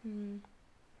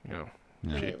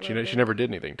never did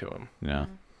anything to him. Yeah.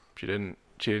 She didn't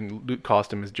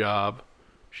cost him his job.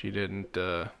 She didn't,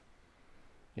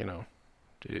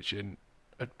 she didn't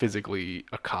physically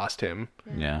accost him.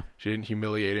 Yeah. She didn't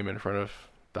humiliate him in front of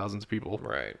thousands of people.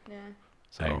 Right. Yeah.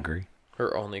 So, I agree.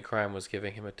 Her only crime was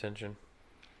giving him attention.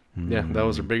 Yeah, that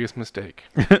was her biggest mistake.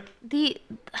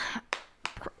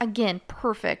 Again,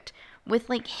 perfect. With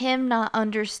like him not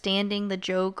understanding the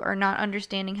joke or not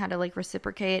understanding how to like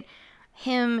reciprocate.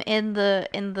 Him in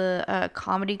the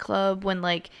comedy club when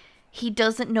like he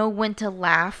doesn't know when to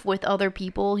laugh with other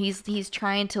people. He's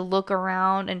trying to look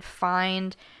around and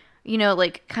find,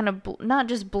 like kind of not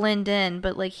just blend in,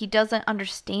 but like he doesn't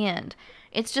understand.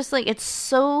 It's just like it's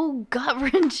so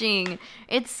gut-wrenching.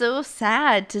 It's so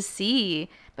sad to see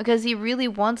because he really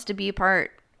wants to be a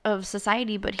part of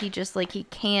society, but he just like he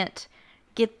can't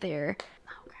get there.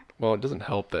 Well, it doesn't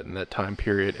help that in that time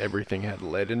period everything had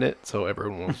lead in it, so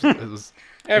everyone was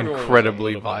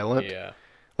incredibly violent. Yeah.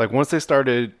 Like once they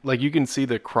started, like you can see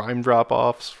the crime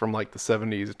drop-offs from like the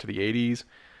 70s to the 80s.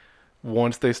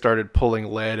 Once they started pulling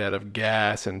lead out of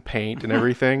gas and paint and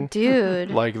everything,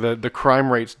 dude, like the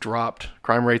crime rates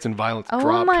and violence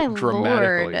dropped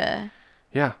dramatically. Lord.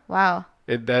 Yeah. Wow.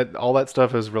 All that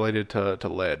stuff is related to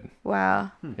lead.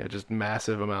 Wow. Yeah, just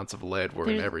massive amounts of lead were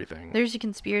in everything. There's a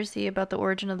conspiracy about the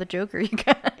origin of the Joker, you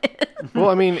guys. Well,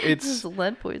 I mean, This it's is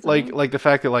lead poisoning. like the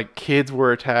fact that like kids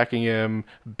were attacking him,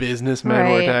 businessmen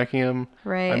were Right. attacking him.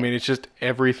 Right. I mean, it's just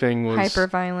everything was hyper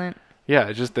violent. Yeah,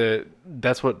 it's just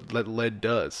that's what lead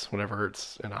does. Whenever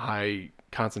it's in a high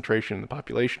concentration in the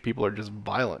population, people are just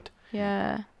violent.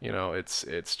 Yeah. You know, it's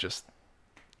just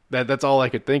that's all I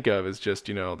could think of is just,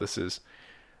 you know, this is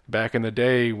back in the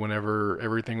day whenever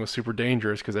everything was super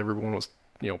dangerous because everyone was,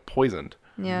 you know, poisoned.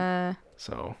 Yeah.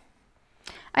 So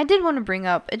I did want to bring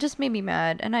up, it just made me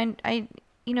mad, and I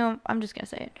you know, I'm just gonna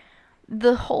say it.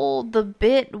 The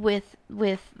bit with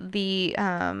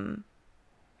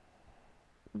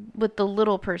the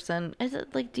little person, is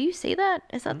it like, do you say that?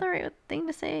 Is that the right thing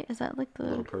to say? Is that like the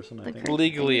Little person, I the think. correct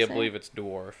Legally, thing I to say? believe it's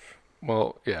dwarf.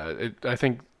 well, yeah, I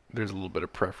think there's a little bit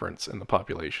of preference in the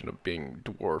population of being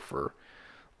dwarf or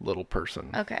little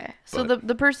person. Okay, so But-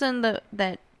 the person that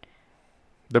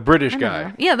The British I don't guy.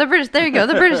 know. Yeah, the British. There you go,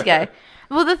 the British guy.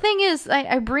 Well, the thing is,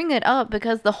 I bring it up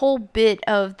because the whole bit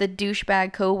of the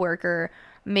douchebag coworker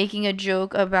making a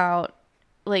joke about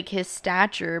like his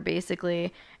stature,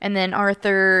 basically, and then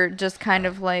Arthur just kind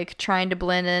of like trying to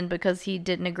blend in because he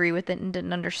didn't agree with it and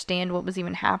didn't understand what was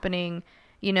even happening.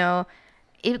 You know,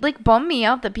 it like bummed me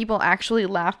out that people actually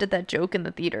laughed at that joke in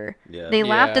the theater. Yeah. They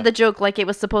laughed Yeah. at the joke like it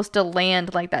was supposed to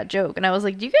land like that joke, and I was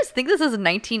like, "Do you guys think this is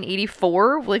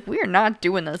 1984? Like, we are not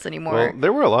doing this anymore." Well,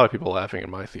 there were a lot of people laughing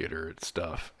in my theater at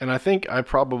stuff. And I think I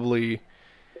probably,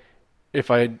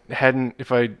 if I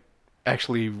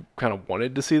actually kind of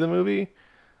wanted to see the movie,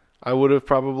 I would have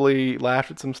probably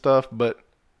laughed at some stuff. But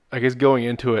I guess going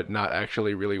into it, not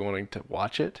actually really wanting to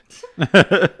watch it,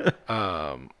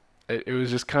 it was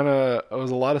just kind of, it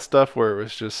was a lot of stuff where it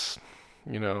was just,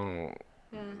 you know,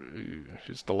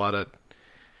 just a lot of,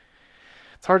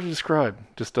 it's hard to describe.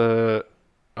 Just a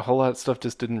whole lot of stuff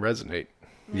just didn't resonate.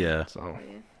 Yeah. So.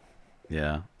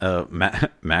 Yeah.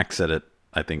 Max said it,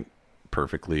 I think,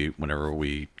 perfectly whenever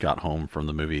we got home from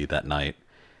the movie that night.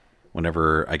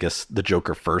 Whenever, I guess, the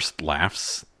Joker first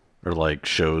laughs or, like,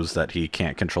 shows that he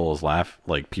can't control his laugh,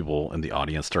 like, people in the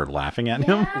audience started laughing at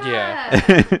him.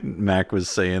 Yeah. Mac was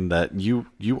saying that you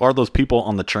are those people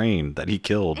on the train that he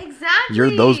killed. Exactly. You're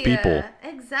those people.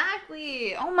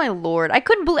 Exactly. Oh my lord. I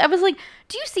couldn't believe, I was like,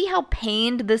 do you see how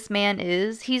pained this man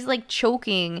is? He's like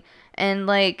choking and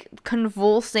like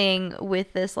convulsing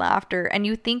with this laughter, and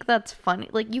you think that's funny.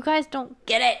 Like, you guys don't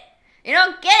get it. You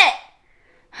don't get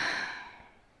it.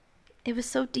 It was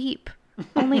so deep.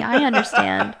 Only I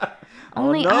understand.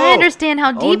 Only no. I understand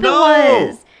how Oh, deep no. it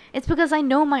was. It's because I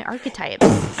know my archetypes.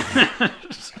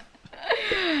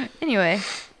 Anyway.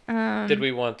 Did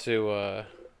we want to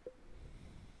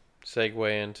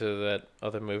segue into that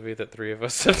other movie that three of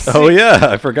us have seen? Oh, yeah.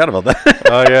 I forgot about that.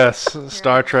 Oh yes,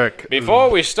 Star Trek. Before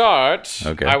we start,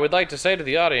 Okay. I would like to say to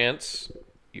the audience,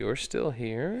 you're still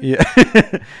here. Yeah.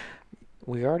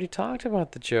 We already talked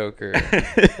about the Joker.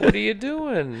 What are you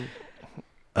doing?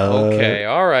 Uh, Okay,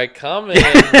 all right, come in.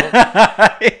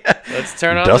 Let's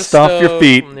turn on Dust the off your stove.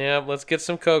 feet. Yeah, let's get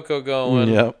some cocoa going.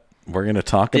 Yep. We're going to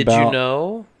talk Did about... you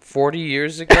know 40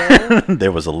 years ago?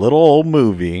 There was a little old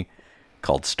movie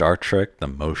called Star Trek: The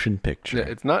Motion Picture. Yeah,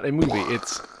 it's not a movie.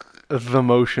 It's the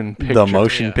motion picture. The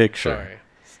motion Yeah, picture. Sorry.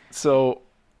 So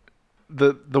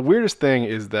the weirdest thing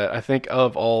is that I think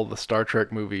of all the Star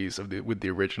Trek movies with the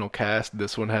original cast,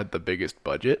 this one had the biggest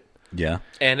budget. Yeah.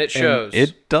 And it shows.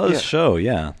 It does Yeah. show,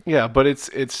 yeah. Yeah, but it's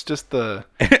just the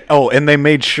Oh, and they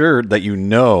made sure that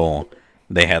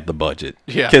they had the budget.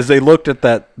 Yeah. Because they looked at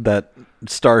that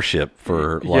starship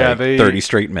for like 30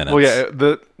 straight minutes. Well, yeah,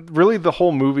 the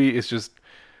whole movie is just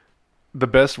the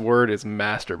best word is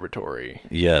masturbatory.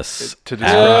 Yes. To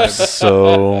describe.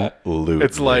 Absolutely.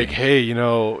 It's like, hey, you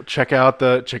know, check out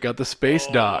the space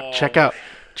dock. Check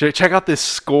out this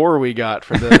score we got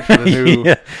for the new.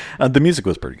 yeah. The music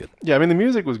was pretty good. Yeah, I mean the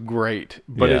music was great,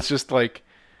 but Yeah. it's just like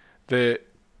I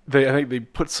think they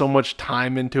put so much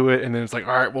time into it, and then it's like,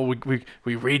 all right, well we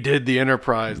redid the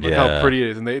Enterprise. Look how Yeah. pretty it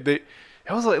is, and it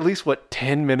was at least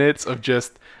 10 minutes of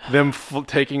just them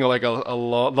taking like the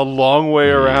long way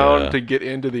around Yeah. to get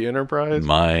into the Enterprise.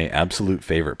 My absolute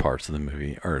favorite parts of the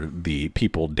movie are the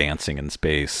people dancing in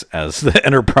space as the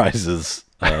Enterprise is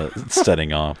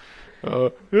setting off.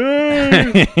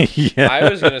 Yeah. I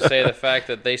was going to say the fact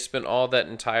that they spent all that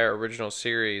entire original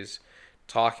series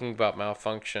talking about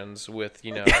malfunctions with,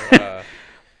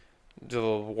 the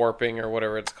warping or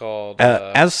whatever it's called.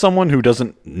 As someone who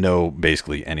doesn't know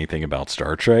basically anything about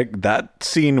Star Trek, that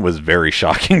scene was very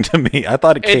shocking to me. I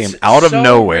thought it came It's out of so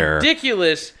nowhere.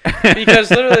 ridiculous because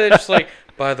literally they're just like,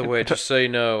 By the way, just so you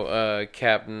know,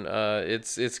 Captain,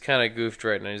 it's kind of goofed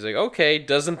right now. He's like, okay,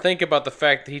 doesn't think about the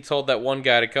fact that he told that one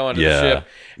guy to come onto the ship,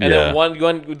 and then one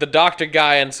the doctor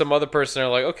guy and some other person are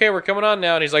like, okay, we're coming on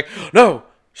now, and he's like, no,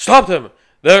 stop them.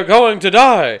 They're going to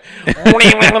die.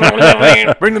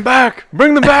 Bring them back.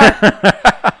 Bring them back.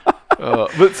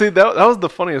 But see, that was the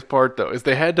funniest part, though, is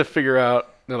they had to figure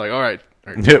out, they're like, all right.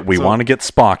 We want to get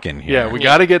Spock in here. Yeah, we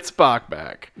got to get Spock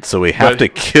back. So we have to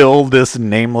kill this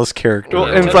nameless character. Well,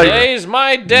 and it's like, today's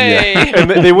my day. Yeah. And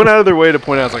they went out of their way to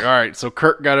point out, it's like, all right, so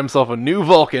Kirk got himself a new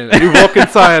Vulcan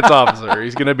science officer.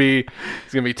 He's gonna be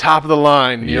top of the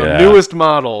line, newest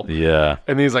model. Yeah.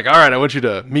 And he's like, all right, I want you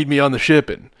to meet me on the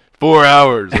ship in 4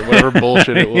 hours or whatever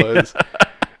bullshit it was.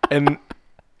 And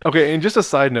okay, and just a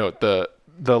side note, the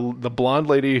blonde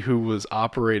lady who was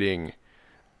operating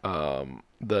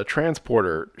the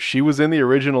transporter, she was in the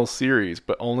original series,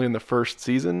 but only in the first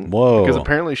season. Whoa! Because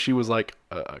apparently she was like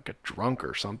a drunk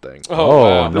or something. Oh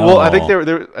wow. No. Well, I think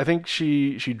I think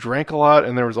she drank a lot,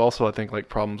 and there was also, I think, like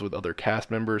problems with other cast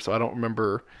members. So I don't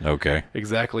remember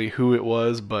exactly who it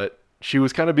was, but she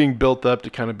was kind of being built up to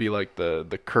kind of be like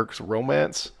the Kirk's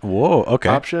romance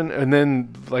option, and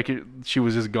then she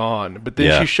was just gone. But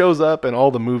then she shows up in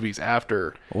all the movies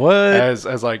after. What? As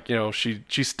like,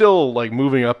 she's still like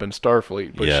moving up in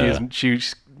Starfleet, but she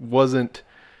wasn't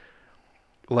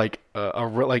like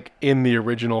like in the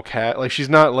original cat. Like she's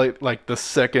not like the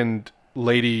second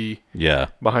lady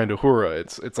behind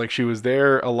Uhura. It's like she was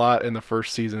there a lot in the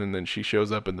first season, and then she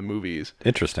shows up in the movies.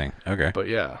 Interesting. Okay. But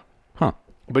yeah. Huh.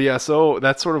 But yeah, so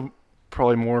that's sort of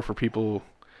probably more for people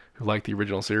who like the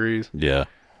original series. Yeah.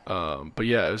 But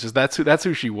yeah, it was just that's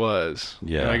who she was.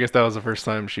 Yeah. And I guess that was the first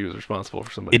time she was responsible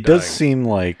for somebody. It does seem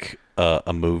like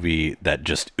a movie that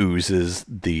just oozes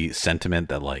the sentiment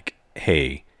that like,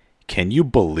 hey, can you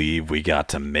believe we got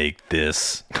to make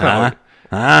this? Huh?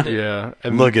 Huh? Yeah.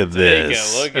 And look at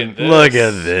this. Look at this. Look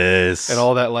at this. And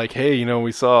all that, like, hey,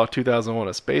 we saw 2001: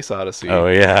 A Space Odyssey. Oh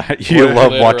yeah, you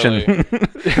love watching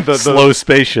slow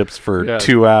spaceships for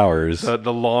 2 hours.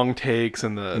 The long takes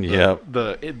and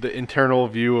the internal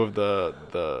view of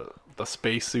the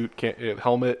spacesuit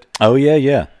helmet. Oh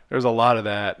yeah. There's a lot of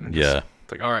that. Yeah.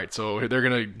 It's like, all right, so they're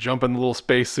gonna jump in the little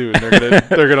spacesuit and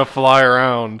they're gonna fly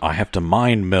around. I have to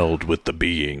mind meld with the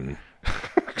being.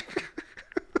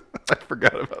 I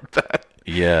forgot about that.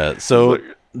 Yeah, so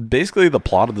basically the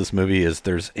plot of this movie is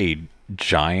there's a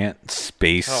giant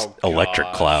space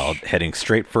electric cloud heading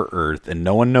straight for Earth, and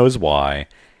no one knows why,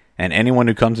 and anyone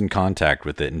who comes in contact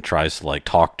with it and tries to like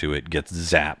talk to it gets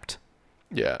zapped.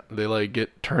 Yeah, they like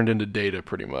get turned into data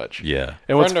pretty much. Yeah.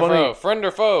 And what's funny, friend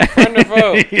or foe, friend or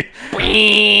foe.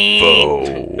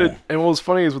 And what's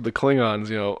funny is with the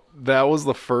Klingons, that was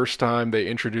the first time they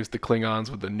introduced the Klingons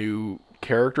with the new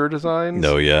character designs.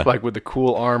 Oh yeah, like with the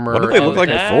cool armor. What did they look like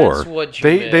before?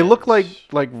 They look like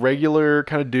regular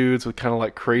kind of dudes with kind of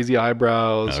like crazy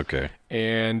eyebrows. Okay.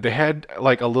 And they had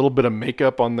like a little bit of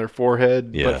makeup on their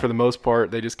forehead, but for the most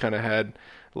part, they just kind of had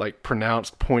like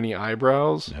pronounced pointy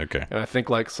eyebrows. Okay. And I think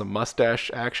like some mustache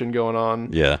action going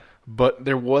on. Yeah. But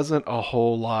there wasn't a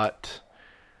whole lot,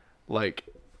 like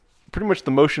pretty much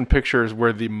the motion picture is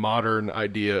where the modern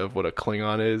idea of what a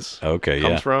Klingon is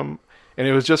comes from. And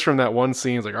it was just from that one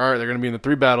scene. It's like, all right, they're going to be in the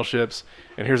 3 battleships,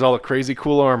 and here's all the crazy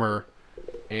cool armor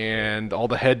and all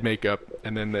the head makeup,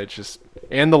 and then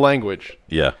and the language.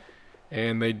 Yeah.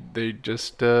 And they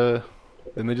just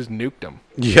nuked them.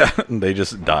 Yeah, they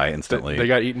just die instantly. They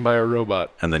got eaten by a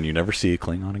robot. And then you never see a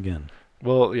Klingon again.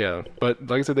 Well, yeah, but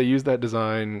like I said, they used that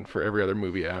design for every other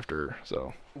movie after,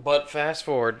 so. But fast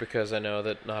forward, because I know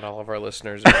that not all of our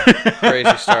listeners are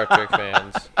crazy Star Trek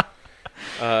fans.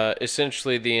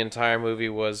 Essentially, the entire movie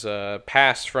was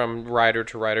passed from writer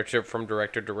to writer, from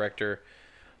director to director,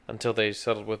 until they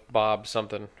settled with Bob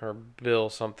something or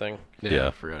Bill something. Yeah,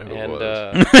 I forgot who it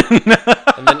was.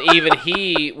 And then even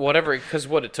because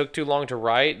it took too long to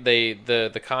write.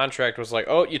 The contract was like,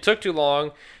 oh, you took too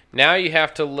long. Now you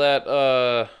have to let.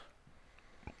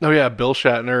 Oh yeah, Bill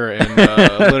Shatner and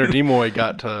Leonard Nimoy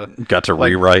got to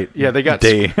rewrite. Yeah, they got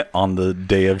on the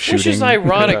day of shooting, which is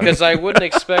ironic because I wouldn't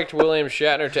expect William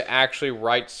Shatner to actually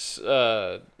write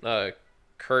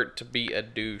Kurt to be a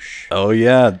douche. Oh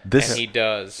yeah, and he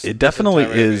does. It definitely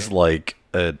is like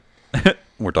a.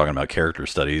 We're talking about character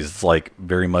studies. It's like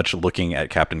very much looking at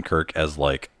Captain Kirk as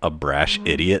like a brash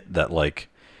idiot that like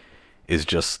is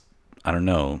just, I don't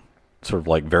know, sort of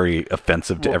like very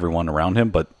offensive to everyone around him,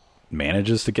 but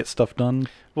manages to get stuff done.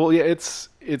 Well, yeah, it's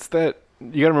that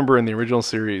you got to remember in the original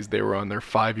series they were on their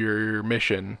 5-year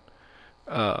mission,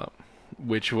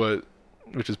 which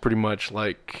is pretty much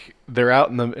like they're out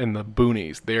in the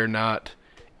boonies. They're not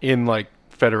in like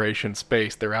Federation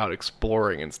space. They're out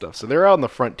exploring and stuff. So they're out on the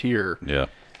frontier. Yeah.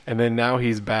 And then now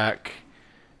he's back,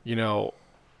 you know,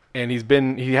 and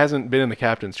he hasn't been in the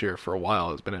captain's chair for a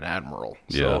while. He's been an admiral.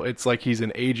 So it's like he's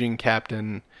an aging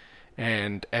captain,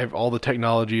 and all the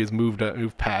technology has moved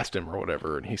past him or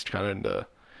whatever, and he's trying to,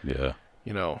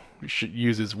 you know, should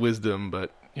use his wisdom,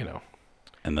 but, you know.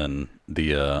 And then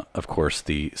of course,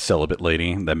 the celibate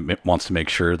lady that wants to make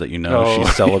sure that you know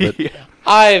she's celibate. Yeah.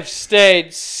 I've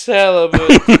stayed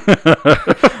celibate.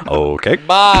 Okay.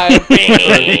 Bye.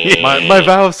 My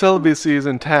vow of celibacy is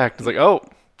intact. It's like,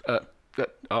 okay.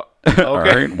 All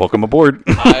right. Welcome aboard.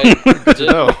 I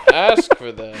didn't ask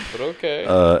for that, but okay.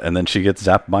 And then she gets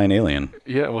zapped by an alien.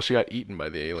 Yeah, well, she got eaten by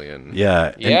the alien.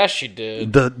 Yeah. Yeah, she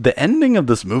did. The ending of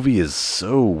this movie is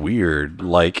so weird.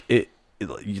 Like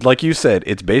like you said,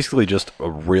 it's basically just a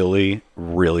really,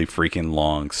 really freaking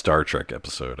long Star Trek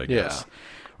episode, I guess. Yeah.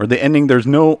 Or the ending, there's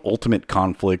no ultimate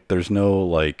conflict. There's no,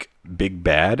 like, big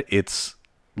bad. It's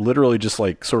literally just,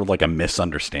 like, sort of like a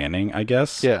misunderstanding, I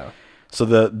guess. Yeah. So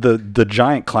the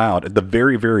giant cloud, at the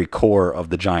very, very core of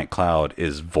the giant cloud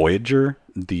is Voyager.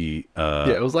 It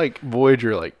was like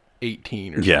Voyager, like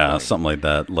 18 or something. Yeah, something like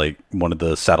that. Like one of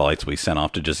the satellites we sent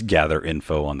off to just gather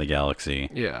info on the galaxy.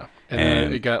 Yeah. And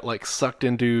then it got like sucked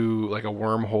into like a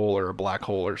wormhole or a black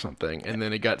hole or something. And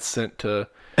then it got sent to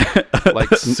like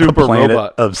super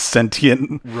robot of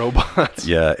sentient robots.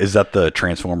 Yeah, is that the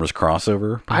Transformers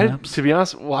crossover? To be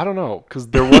honest, well, I don't know, because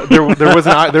there was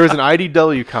an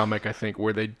IDW comic, I think,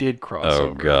 where they did crossover.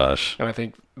 Oh gosh! And I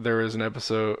think there was an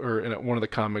episode, or one of the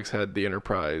comics had the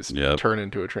Enterprise turn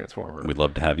into a Transformer. We'd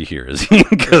love to have you here, Izzy,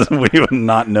 because we would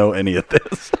not know any of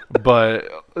this. But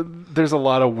there's a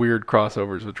lot of weird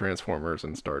crossovers with Transformers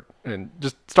and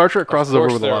just Star Trek crosses over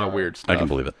with a lot of weird stuff. I can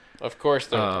believe it. Of course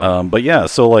there are. But yeah,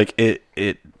 so like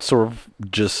it sort of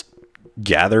just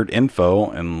gathered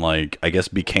info and like I guess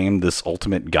became this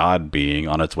ultimate god being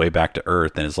on its way back to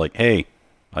Earth, and it's like, hey,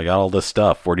 I got all this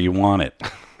stuff. Where do you want it?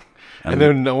 And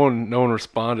then no one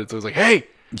responded, so it was like, hey,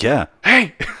 yeah,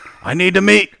 hey, I need to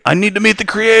meet the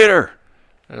creator.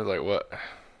 And I was like,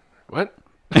 what?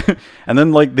 And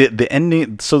then like the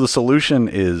ending, so the solution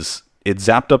is it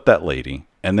zapped up that lady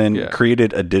and then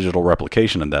created a digital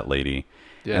replication of that lady.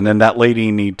 Yeah. And then that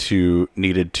lady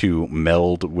needed to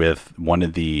meld with one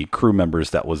of the crew members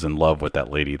that was in love with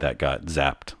that lady that got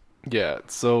zapped. Yeah,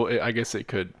 so I guess it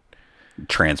could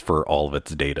transfer all of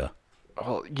its data.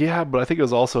 Well, yeah, but I think it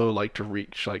was also like to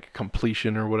reach like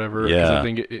completion or whatever. Yeah, I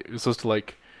think it was supposed to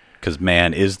like because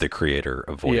man is the creator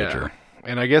of Voyager. Yeah.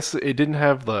 And I guess it didn't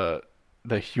have the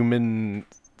human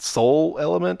soul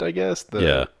element. I guess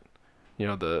I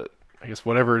guess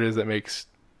whatever it is that makes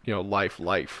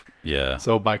life. Yeah.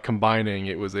 So by combining,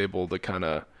 it was able to kind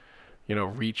of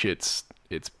reach its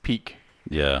peak.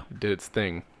 Yeah. Did its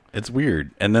thing. It's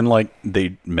weird, and then like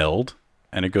they meld,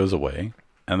 and it goes away,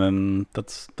 and then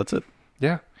that's it.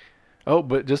 Yeah. Oh,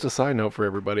 but just a side note for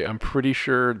everybody. I'm pretty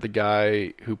sure the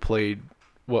guy who played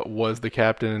what was the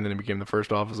captain and then he became the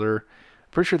first officer,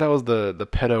 pretty sure that was the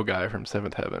pedo guy from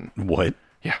Seventh Heaven. What?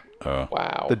 Yeah. Oh.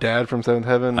 Wow. The dad from Seventh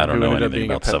Heaven. I don't know anything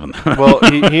about Seventh Heaven. Well,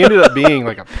 he ended up being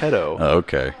like a pedo. Oh,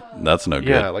 okay. That's no good.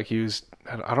 Yeah, like he was,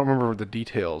 I don't remember the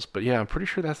details, but yeah, I'm pretty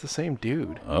sure that's the same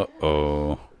dude.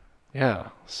 Uh-oh. Yeah,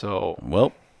 so.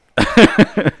 Well.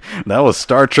 That was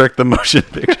Star Trek the Motion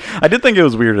Picture. I did think it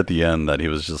was weird at the end that he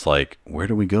was just like, where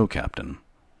do we go, Captain?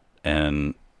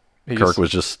 And Kirk was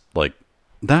just like,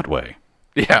 that way.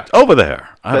 Yeah. Over there.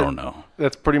 I don't know.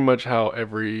 That's pretty much how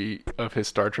every of his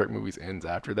Star Trek movies ends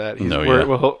after that.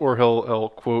 Where he'll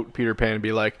quote Peter Pan and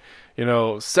be like,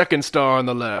 second star on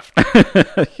the left.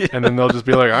 Yeah. And then they'll just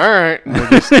be like, all right. And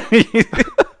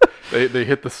they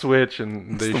hit the switch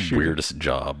and they shoot. The weirdest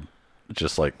job.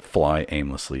 Just like fly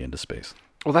aimlessly into space.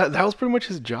 Well, that was pretty much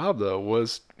his job, though.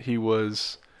 He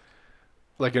was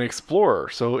like an explorer.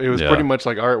 So it was pretty much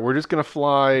like, all right, we're just going to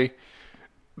fly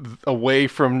away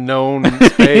from known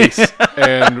space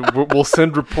and we'll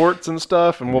send reports and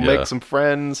stuff and we'll make some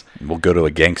friends. We'll go to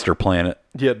a gangster planet.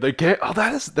 Yeah,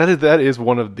 that is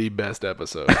one of the best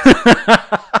episodes.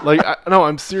 Like,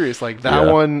 I'm serious. Like that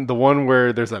one, the one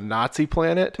where there's a Nazi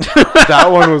planet, that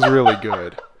one was really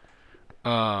good.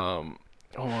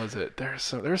 What was it? There's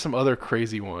some other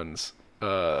crazy ones.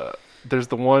 There's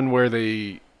the one where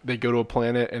they go to a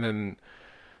planet and then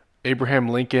Abraham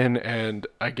Lincoln and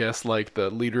I guess like the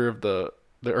leader of the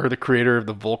creator of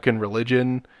the Vulcan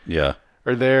religion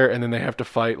are there, and then they have to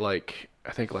fight like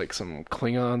I think like some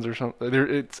Klingons or something.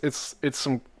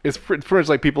 It's pretty much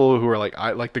like people who are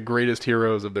like the greatest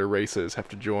heroes of their races have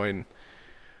to join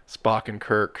Spock and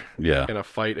Kirk in a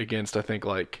fight against I think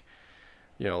like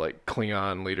like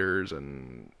Klingon leaders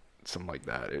and something like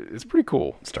that. It's pretty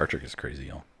cool. Star Trek is crazy,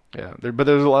 y'all. Yeah, but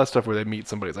there's a lot of stuff where they meet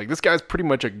somebody. It's like, this guy's pretty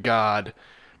much a god,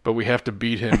 but we have to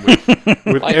beat him with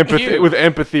Like empathy, you. with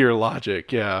empathy or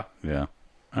logic. Yeah. Yeah.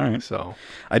 All right. So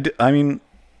I mean,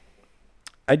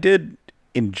 I did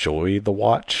enjoy the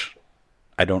watch.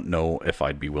 I don't know if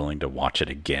I'd be willing to watch it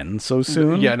again so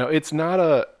soon. yeah, no, it's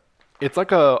not it's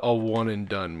like a one and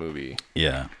done movie.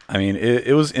 Yeah. I mean,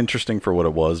 it was interesting for what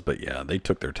it was, but yeah, they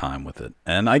took their time with it.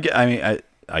 And I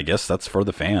guess that's for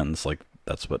the fans. Like,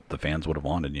 that's what the fans would have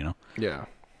wanted, you know? Yeah.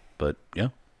 But yeah,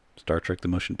 Star Trek the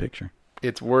Motion Picture.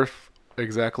 It's worth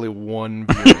exactly one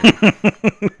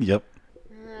viewing. Yep.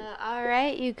 All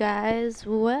right, you guys.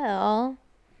 Well,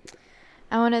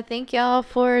 I want to thank y'all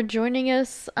for joining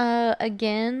us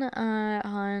again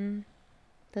on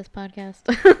this podcast.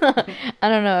 I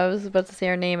don't know. I was about to say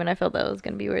our name, and I felt that was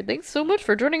going to be weird. Thanks so much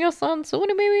for joining us on So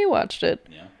Many We Watched It.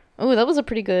 Yeah. Oh, that was a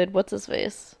pretty good What's His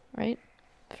Face, right?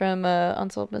 From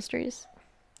Unsolved Mysteries.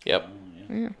 Yep.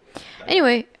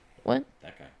 Anyway, what?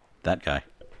 That guy.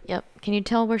 Yep. Can you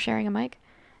tell we're sharing a mic?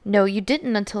 No, you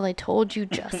didn't until I told you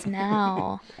just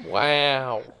now.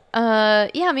 Wow.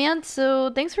 Yeah, man.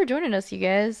 So thanks for joining us, you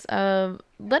guys.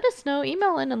 Let us know.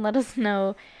 Email in and let us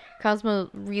know.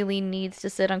 Cosmo really needs to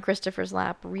sit on Christopher's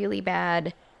lap really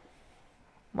bad.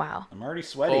 Wow. I'm already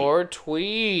sweaty. Or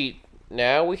tweet.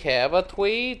 Now we have a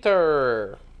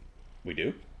tweeter. We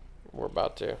do? We're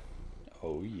about to.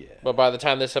 Oh, yeah. But by the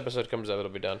time this episode comes out, it'll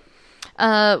be done.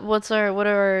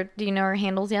 Do you know our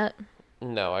handles yet?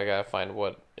 No, I gotta find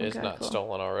what is Okay, not cool.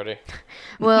 stolen already.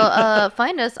 Well,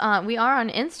 find us we are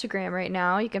on Instagram right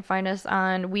now. You can find us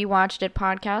on We Watched It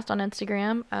Podcast on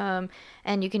Instagram.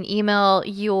 And you can email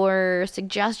your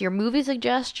movie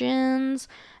suggestions,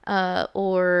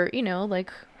 or,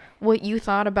 like what you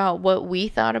thought about what we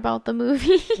thought about the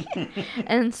movie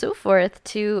and so forth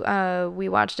to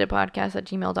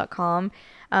wewatcheditpodcast@gmail.com.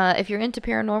 If you're into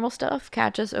paranormal stuff,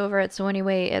 catch us over at So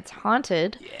Anyway It's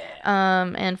Haunted.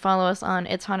 And follow us on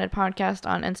It's Haunted Podcast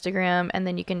on Instagram. And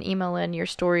then you can email in your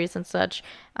stories and such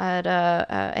at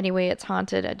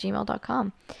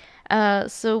anywayitshaunted@gmail.com.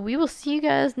 So we will see you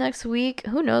guys next week.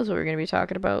 Who knows what we're going to be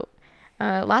talking about?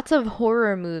 Lots of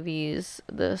horror movies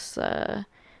this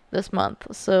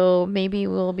month. So maybe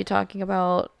we'll be talking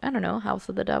about, I don't know, House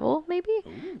of the Devil, maybe?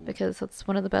 Ooh. Because that's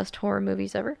one of the best horror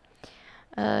movies ever.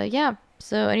 Yeah.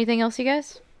 So anything else, you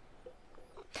guys?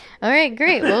 All right,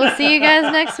 great. We'll see you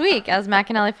guys next week as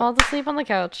McAnally falls asleep on the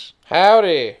couch.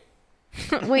 Howdy.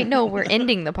 Wait, no, we're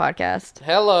ending the podcast.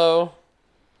 Hello.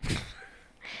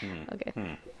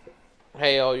 Okay.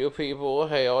 Hey, all you people.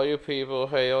 Hey, all you people.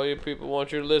 Hey, all you people.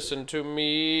 Won't you listen to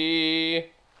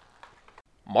me?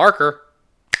 Marker.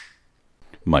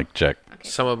 Mic check.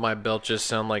 Some of my belches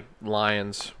sound like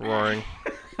lions roaring.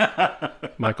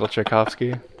 Michael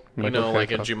Tchaikovsky. You know,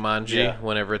 like in Jumanji,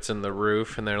 whenever it's in the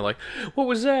roof, and they're like, "What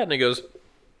was that?" And he goes,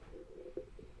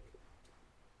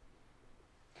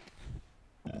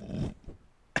 I'm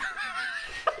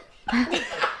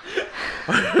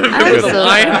 "The so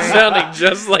lion sorry. sounding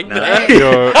just like that."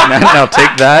 now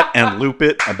take that and loop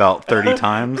it about 30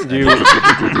 times. No.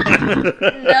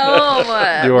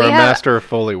 You are a master of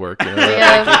Foley work. You know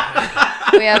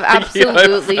that? We have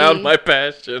absolutely I found my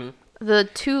passion. the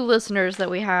 2 listeners that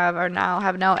we have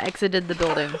have now exited the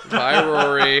building. Bye,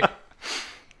 Rory.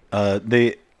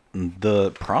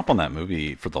 The prop on that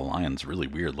movie for the lion's really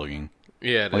weird looking.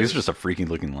 Yeah, it Like, it's is. just a freaky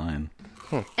looking lion.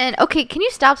 And okay, can you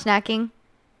stop snacking?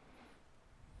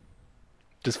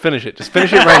 Just finish it. Just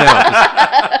finish it right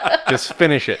now. Just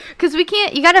finish it. Because we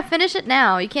can't. You gotta finish it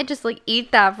now. You can't just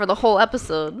eat that for the whole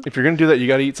episode. If you're gonna do that, you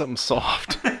gotta eat something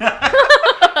soft.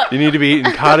 You need to be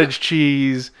eating cottage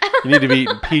cheese. You need to be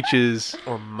eating peaches.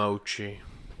 Or mochi.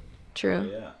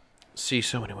 True. Yeah. See,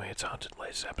 so anyway, it's Haunted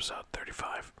Latest episode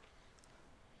 35.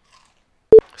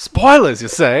 Spoilers, you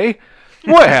say?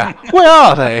 Where? Where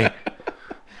are they?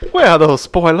 Where are those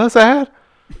spoilers at?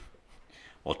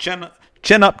 Well, chin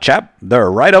up, chap.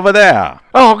 They're right over there.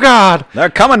 Oh, God! They're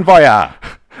coming for ya.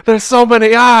 There's so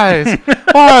many eyes!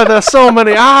 Why are there so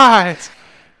many eyes?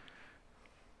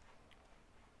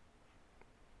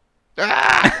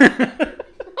 Ah!